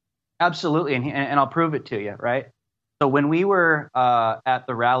 Absolutely. And I'll prove it to you, right? So when we were at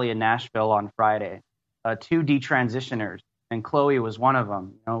the rally in Nashville on Friday, 2 detransitioners, and Chloe was one of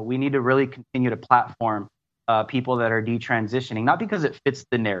them. We need to really continue to platform people that are detransitioning, not because it fits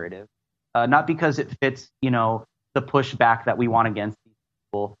the narrative, not because it fits, the pushback that we want against these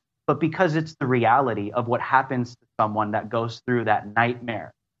people, but because it's the reality of what happens to someone that goes through that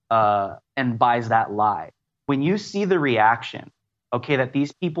nightmare and buys that lie. When you see the reaction, that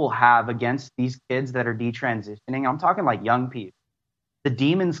these people have against these kids that are detransitioning, I'm talking like young people, the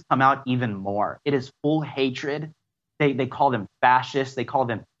demons come out even more. It is full hatred. They call them fascists. They call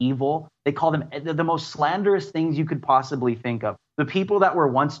them evil. They call them the most slanderous things you could possibly think of. The people that were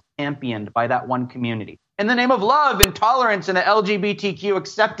once championed by that one community. In the name of love and tolerance and the LGBTQ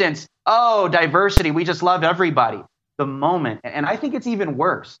acceptance. Oh, diversity. We just love everybody. The moment. And I think it's even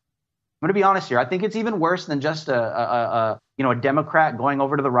worse. I'm going to be honest here. I think it's even worse than just a Democrat going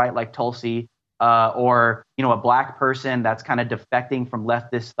over to the right like Tulsi, or a black person that's kind of defecting from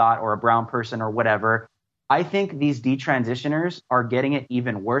leftist thought, or a brown person or whatever. I think these detransitioners are getting it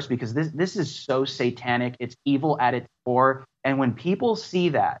even worse because this is so satanic. It's evil at its core. And when people see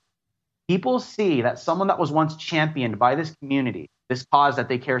that someone that was once championed by this community, this cause that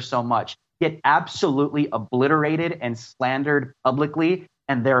they care so much, get absolutely obliterated and slandered publicly,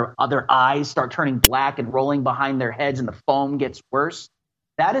 and their other eyes start turning black and rolling behind their heads and the foam gets worse,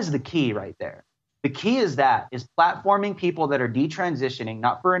 that is the key right there. The key is platforming people that are detransitioning,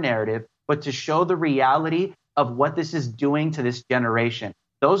 not for a narrative, but to show the reality of what this is doing to this generation.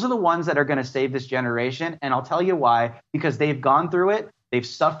 Those are the ones that are going to save this generation. And I'll tell you why, because they've gone through it, they've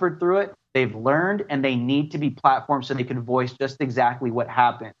suffered through it, they've learned, and they need to be platformed so they can voice just exactly what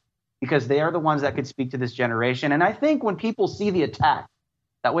happened, because they are the ones that could speak to this generation. And I think when people see the attack,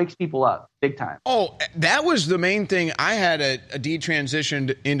 that wakes people up big time. Oh, that was the main thing. I had a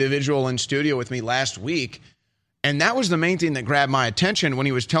detransitioned individual in studio with me last week, and that was the main thing that grabbed my attention when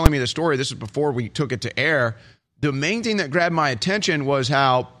he was telling me the story. This is before we took it to air. The main thing that grabbed my attention was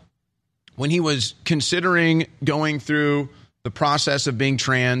how when he was considering going through the process of being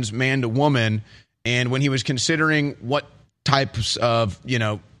trans, man to woman, and when he was considering what types of,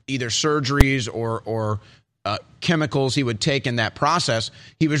 either surgeries or chemicals he would take in that process,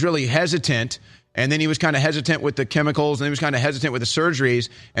 he was really hesitant. And then he was kind of hesitant with the chemicals, and he was kind of hesitant with the surgeries.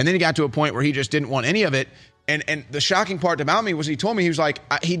 And then he got to a point where he just didn't want any of it. And the shocking part about me was he told me, he was like,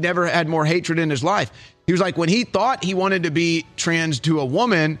 he'd never had more hatred in his life. He was like, when he thought he wanted to be trans to a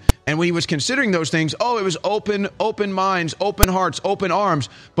woman, and when he was considering those things, it was open minds, open hearts, open arms.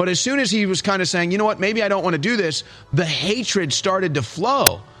 But as soon as he was kind of saying, you know what, maybe I don't want to do this, the hatred started to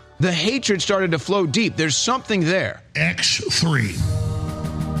flow. The hatred started to flow deep. There's something there. X3.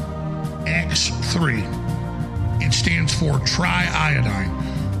 X3. It stands for triiodine,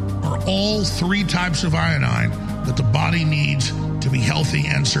 or all 3 types of iodine that the body needs to be healthy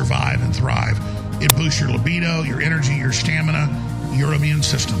and survive and thrive. It boosts your libido, your energy, your stamina, your immune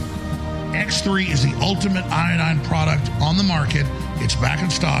system. X3 is the ultimate iodine product on the market. It's back in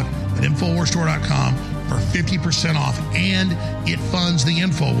stock at InfoWarsStore.com for 50% off, and it funds the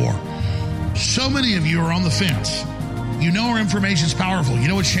InfoWar. So many of you are on the fence. You know our information is powerful. You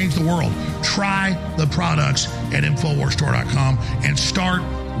know it's changed the world. Try the products at InfoWarsStore.com and start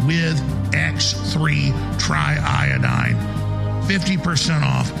with X3 Triiodine. 50%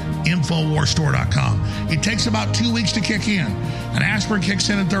 off, InfoWarsStore.com. It takes about 2 weeks to kick in. An aspirin kicks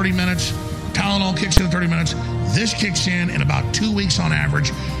in 30 minutes. Tylenol kicks in 30 minutes. This kicks in about 2 weeks on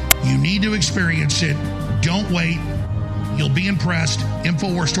average. You need to experience it. Don't wait. You'll be impressed.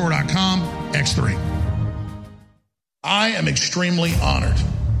 InfoWarsStore.com, X3. I am extremely honored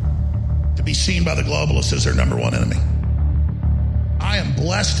to to be seen by the globalists as their number one enemy. I am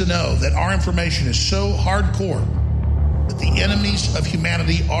blessed to know that our information is so hardcore that the enemies of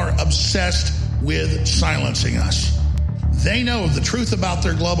humanity are obsessed with silencing us. They know if the truth about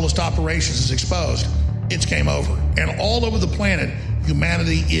their globalist operations is exposed, it's game over. And all over the planet,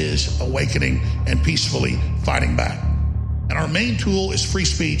 humanity is awakening and peacefully fighting back. And our main tool is free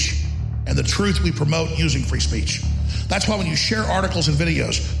speech and the truth we promote using free speech. That's why when you share articles and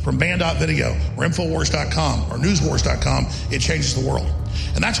videos from Band.video or Infowars.com or Newswars.com, it changes the world.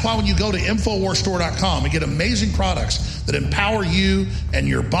 And that's why when you go to InfoWarsStore.com and get amazing products that empower you and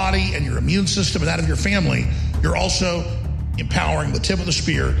your body and your immune system and that of your family, you're also empowering the tip of the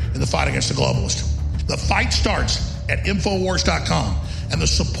spear in the fight against the globalist. The fight starts at Infowars.com, and the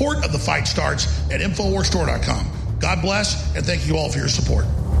support of the fight starts at InfoWarsStore.com. God bless, and thank you all for your support.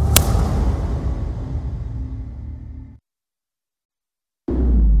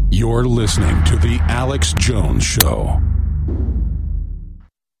 You're listening to The Alex Jones Show.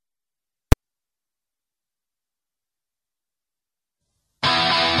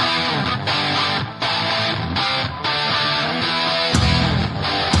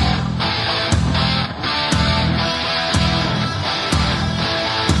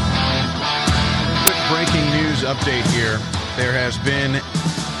 Breaking news update here. There has been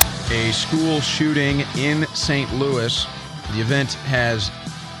a school shooting in St. Louis. The event has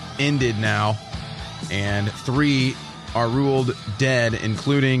ended now, and 3 are ruled dead,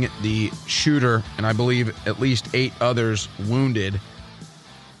 including the shooter, and I believe at least 8 others wounded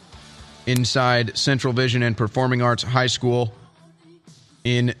inside Central Vision and Performing Arts High School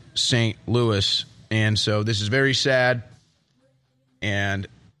in St. Louis. And so this is very sad, and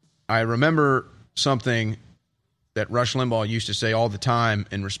I remember something that Rush Limbaugh used to say all the time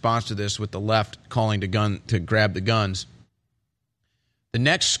in response to this, with the left calling to grab the guns. The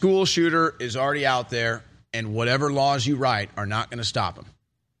next school shooter is already out there, and whatever laws you write are not going to stop him.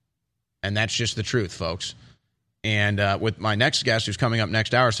 And that's just the truth, folks. And with my next guest, who's coming up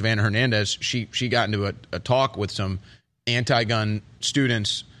next hour, Savannah Hernandez, she got into a talk with some anti-gun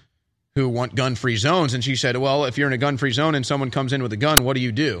students who want gun-free zones, and she said, well, if you're in a gun-free zone and someone comes in with a gun, what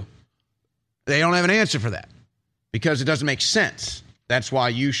do? They don't have an answer for that because it doesn't make sense. That's why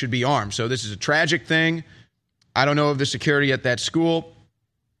you should be armed. So this is a tragic thing. I don't know of the security at that school,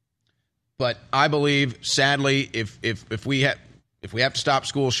 but I believe, sadly, if we have to stop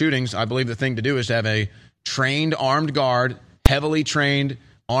school shootings, I believe the thing to do is to have a trained armed guard, heavily trained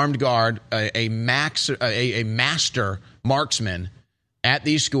armed guard, a master marksman at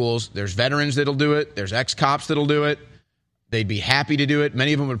these schools. There's veterans that'll do it. There's ex-cops that'll do it. They'd be happy to do it.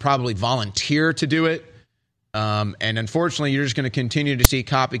 Many of them would probably volunteer to do it. And unfortunately, you're just going to continue to see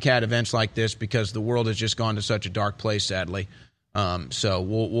copycat events like this because the world has just gone to such a dark place, sadly. So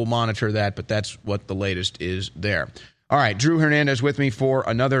we'll monitor that, but that's what the latest is there. All right, Drew Hernandez with me for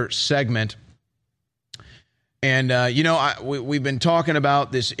another segment. And, we've been talking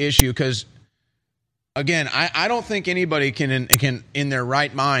about this issue because, again, I don't think anybody can in their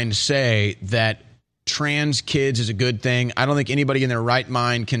right mind say that trans kids is a good thing. I don't think anybody in their right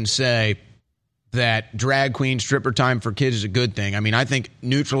mind can say that drag queen stripper time for kids is a good thing. I mean, I think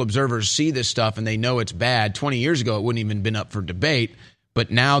neutral observers see this stuff and they know it's bad. 20 years ago, it wouldn't even been up for debate.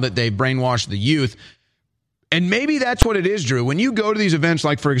 But now that they've brainwashed the youth, and maybe that's what it is, Drew. When you go to these events,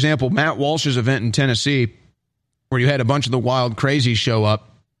 like, for example, Matt Walsh's event in Tennessee, where you had a bunch of the wild crazies show up,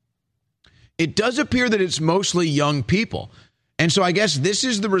 it does appear that it's mostly young people. And so I guess this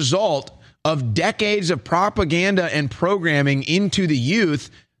is the result of decades of propaganda and programming into the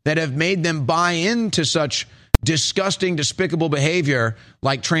youth that have made them buy into such disgusting, despicable behavior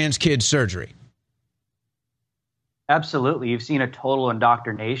like trans kid surgery. Absolutely. You've seen a total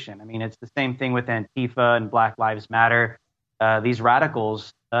indoctrination. I mean, it's the same thing with Antifa and Black Lives Matter. These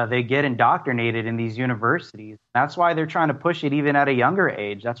radicals, they get indoctrinated in these universities. That's why they're trying to push it even at a younger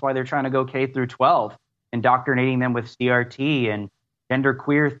age. That's why they're trying to go K through 12, indoctrinating them with CRT and gender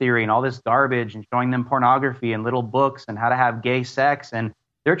queer theory and all this garbage, and showing them pornography and little books and how to have gay sex. And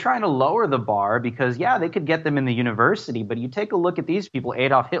they're trying to lower the bar because, yeah, they could get them in the university. But you take a look at these people.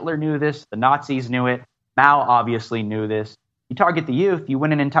 Adolf Hitler knew this. The Nazis knew it. Mao obviously knew this. You target the youth, you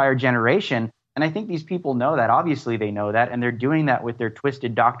win an entire generation. And I think these people know that. Obviously, they know that. And they're doing that with their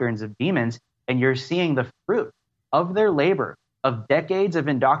twisted doctrines of demons. And you're seeing the fruit of their labor, of decades of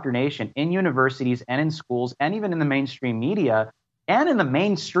indoctrination in universities and in schools and even in the mainstream media and in the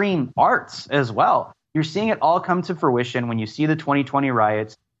mainstream arts as well. You're seeing it all come to fruition when you see the 2020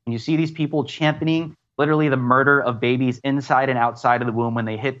 riots and you see these people championing literally the murder of babies inside and outside of the womb when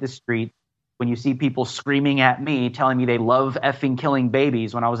they hit the street, when you see people screaming at me, telling me they love effing killing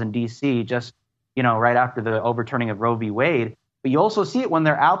babies when I was in D.C. just, right after the overturning of Roe v. Wade. But you also see it when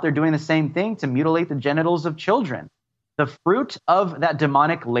they're out there doing the same thing to mutilate the genitals of children. The fruit of that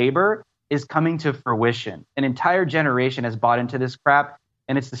demonic labor is coming to fruition. An entire generation has bought into this crap,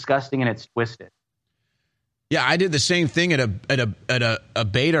 and it's disgusting and it's twisted. Yeah, I did the same thing at a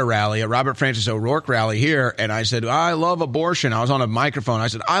beta rally, a Robert Francis O'Rourke rally here, and I said, I love abortion. I was on a microphone. I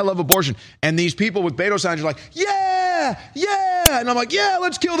said, I love abortion. And these people with Beto signs are like, yeah, yeah. And I'm like, yeah,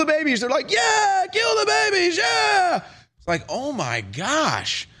 let's kill the babies. They're like, yeah, kill the babies, yeah. It's like, oh, my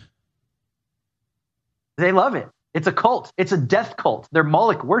gosh. They love it. It's a cult. It's a death cult. They're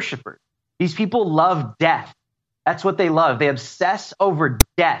Moloch worshipers. These people love death. That's what they love. They obsess over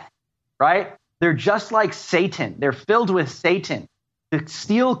death, right? They're just like Satan. They're filled with Satan to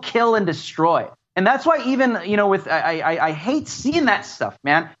steal, kill, and destroy. And that's why even, I hate seeing that stuff,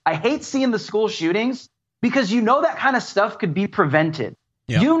 man. I hate seeing the school shootings because that kind of stuff could be prevented.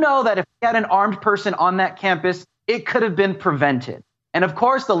 Yep. You know that if we had an armed person on that campus, it could have been prevented. And of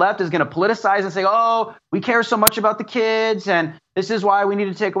course, the left is going to politicize and say, oh, we care so much about the kids, and this is why we need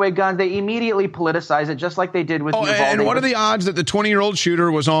to take away guns. They immediately politicize it, just like they did with Uvalde. And what are the odds that the 20-year-old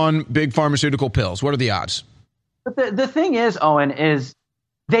shooter was on big pharmaceutical pills? What are the odds? But the thing is, Owen, is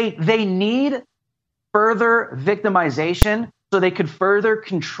they need further victimization so they could further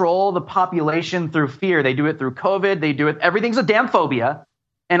control the population through fear. They do it through COVID. They do it. Everything's a damn phobia.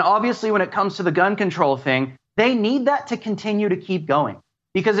 And obviously, when it comes to the gun control thing, they need that to continue to keep going,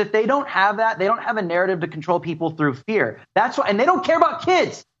 because if they don't have that, they don't have a narrative to control people through fear. That's why, and they don't care about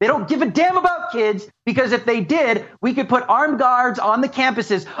kids. They don't give a damn about kids, because if they did, we could put armed guards on the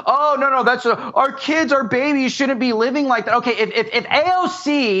campuses. Oh, no, that's our kids, our babies shouldn't be living like that. Okay, if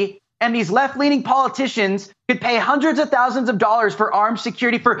AOC and these left-leaning politicians could pay hundreds of thousands of dollars for armed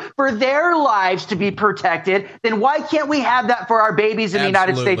security for their lives to be protected, then why can't we have that for our babies in the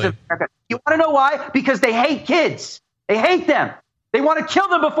United States of America? You want to know why? Because they hate kids. They hate them. They want to kill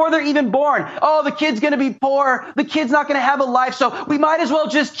them before they're even born. Oh, the kid's going to be poor. The kid's not going to have a life. So we might as well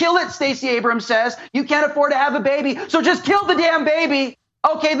just kill it, Stacey Abrams says. You can't afford to have a baby, so just kill the damn baby.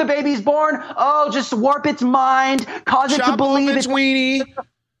 Okay, the baby's born. Oh, just warp its mind, cause it to believe its weenie.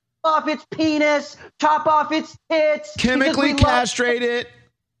 Off its penis, chop off its tits. Chemically castrate it.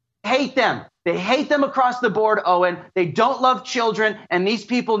 Hate them. They hate them across the board, Owen. They don't love children, and these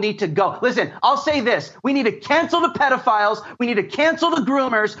people need to go. Listen, I'll say this. We need to cancel the pedophiles. We need to cancel the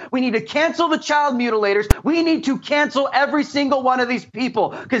groomers. We need to cancel the child mutilators. We need to cancel every single one of these people,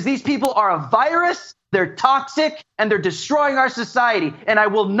 because these people are a virus. They're toxic, and they're destroying our society. And I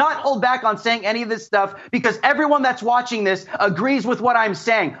will not hold back on saying any of this stuff, because everyone that's watching this agrees with what I'm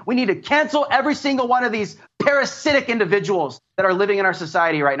saying. We need to cancel every single one of these parasitic individuals that are living in our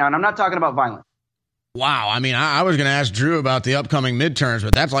society right now. And I'm not talking about violence. Wow. I mean, I was going to ask Drew about the upcoming midterms,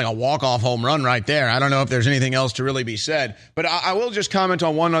 but that's like a walk-off home run right there. I don't know if there's anything else to really be said. But I will just comment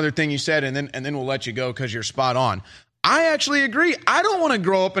on one other thing you said, and then we'll let you go because you're spot on. I actually agree. I don't want to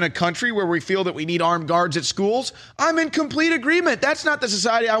grow up in a country where we feel that we need armed guards at schools. I'm in complete agreement. That's not the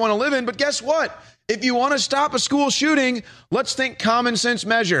society I want to live in. But guess what? If you want to stop a school shooting, let's think common sense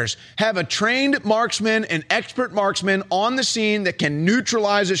measures. Have a trained marksman, an expert marksman on the scene that can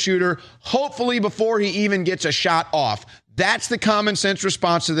neutralize a shooter, hopefully before he even gets a shot off. That's the common sense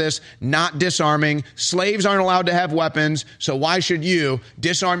response to this, not disarming. Slaves aren't allowed to have weapons, so why should you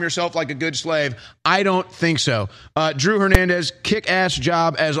disarm yourself like a good slave? I don't think so. Drew Hernandez, kick-ass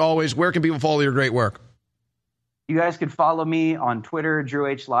job as always. Where can people follow your great work? You guys could follow me on Twitter, Drew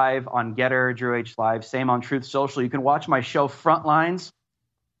H. Live, on Getter, Drew H. Live, same on Truth Social. You can watch my show Frontlines,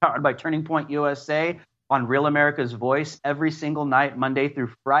 powered by Turning Point USA, on Real America's Voice every single night, Monday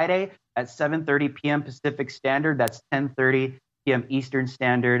through Friday at 7:30 p.m. Pacific Standard. That's 10:30 p.m. Eastern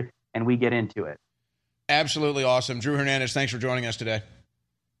Standard, and we get into it. Absolutely awesome. Drew Hernandez, thanks for joining us today.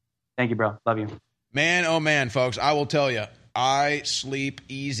 Thank you, bro. Love you. Man, oh man, folks, I will tell you, I sleep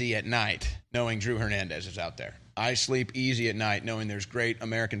easy at night knowing Drew Hernandez is out there. I sleep easy at night knowing there's great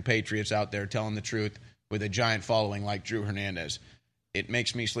American patriots out there telling the truth with a giant following like Drew Hernandez. It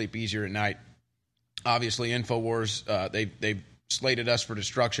makes me sleep easier at night. Obviously, InfoWars, they've slated us for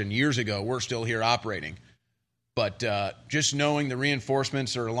destruction years ago. We're still here operating. But just knowing the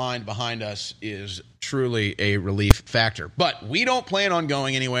reinforcements are aligned behind us is truly a relief factor. But we don't plan on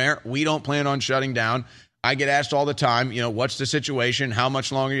going anywhere. We don't plan on shutting down. I get asked all the time, what's the situation? How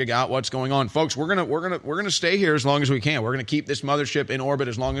much longer you got? What's going on? Folks, we're gonna stay here as long as we can. We're gonna keep this mothership in orbit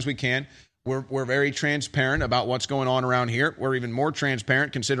as long as we can. We're very transparent about what's going on around here. We're even more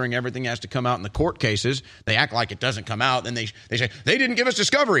transparent considering everything has to come out in the court cases. They act like it doesn't come out. Then they say, they didn't give us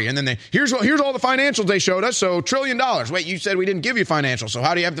discovery. And then here's all the financials they showed us. So $1 trillion. Wait, you said we didn't give you financials. So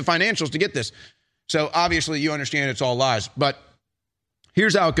how do you have the financials to get this? So obviously you understand it's all lies. But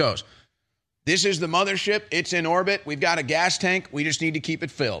here's how it goes. This is the mothership. It's in orbit. We've got a gas tank. We just need to keep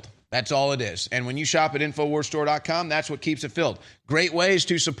it filled. That's all it is. And when you shop at InfoWarsStore.com, that's what keeps it filled. Great ways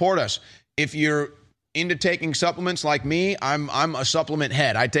to support us. If you're into taking supplements like me, I'm a supplement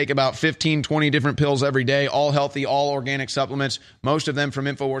head. I take about 15, 20 different pills every day, all healthy, all organic supplements, most of them from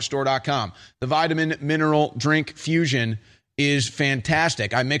InfoWarsStore.com. The Vitamin Mineral Drink Fusion is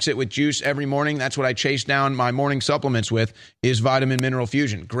fantastic. I mix it with juice every morning. That's what I chase down my morning supplements with, is Vitamin Mineral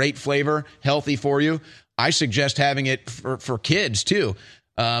Fusion. Great flavor, healthy for you. I suggest having it for kids too.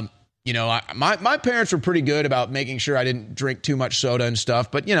 My parents were pretty good about making sure I didn't drink too much soda and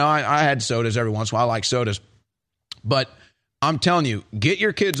stuff. But, I had sodas every once in a while. I like sodas. But I'm telling you, get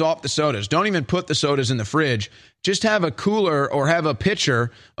your kids off the sodas. Don't even put the sodas in the fridge. Just have a cooler or have a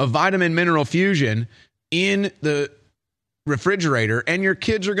pitcher of Vitamin Mineral Fusion in the refrigerator, and your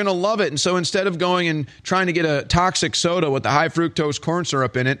kids are going to love it. And so instead of going and trying to get a toxic soda with the high fructose corn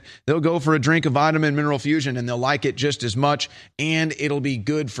syrup in it, they'll go for a drink of Vitamin Mineral Fusion and they'll like it just as much, and it'll be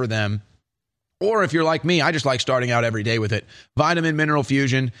good for them. Or if you're like me, I just like starting out every day with it. Vitamin Mineral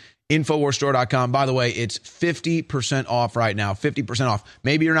Fusion, InfoWarsStore.com. By the way, it's 50% off right now, 50% off.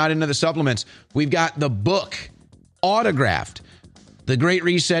 Maybe you're not into the supplements. We've got the book, autographed, The Great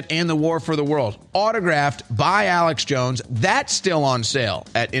Reset and the War for the World, autographed by Alex Jones. That's still on sale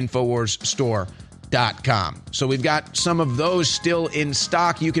at InfoWarsStore.com. So we've got some of those still in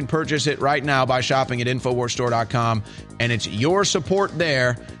stock. You can purchase it right now by shopping at InfoWarsStore.com. And it's your support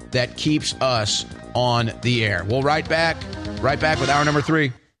there that keeps us on the air. We'll right back with hour number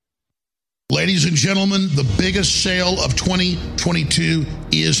 3. Ladies and gentlemen, the biggest sale of 2022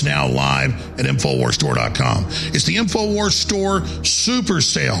 is now live at InfoWarsStore.com. It's the InfoWars Store Super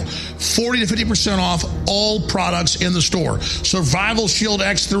Sale. 40 to 50% off all products in the store. Survival Shield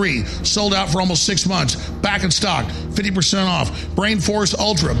X3, sold out for almost 6 months. Back in stock, 50% off. Brain Force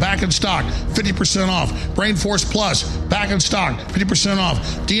Ultra, back in stock, 50% off. Brain Force Plus, back in stock, 50% off.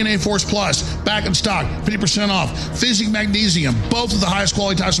 DNA Force Plus, back in stock, 50% off. Physic Magnesium, both of the highest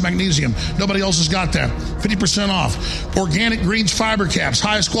quality types of magnesium. Nobody else has got that. 50% off. Organic Greens Fiber Caps,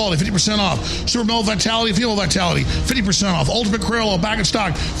 highest quality, 50% off. Super Male Vitality, Female Vitality, 50% off. Ultimate Crayola, back in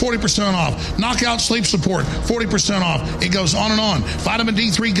stock, 40% off. Knockout Sleep Support, 40% off. It goes on and on. Vitamin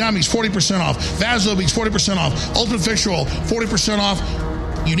D3 Gummies, 40% off. Vasobeats, 40% off. Ultimate Fish Oil, 40% off.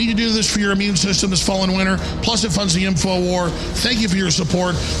 You need to do this for your immune system this fall and winter. Plus, it funds the InfoWar. Thank you for your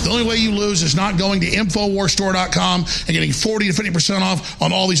support. The only way you lose is not going to InfoWarsStore.com and getting 40 to 50% off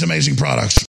on all these amazing products.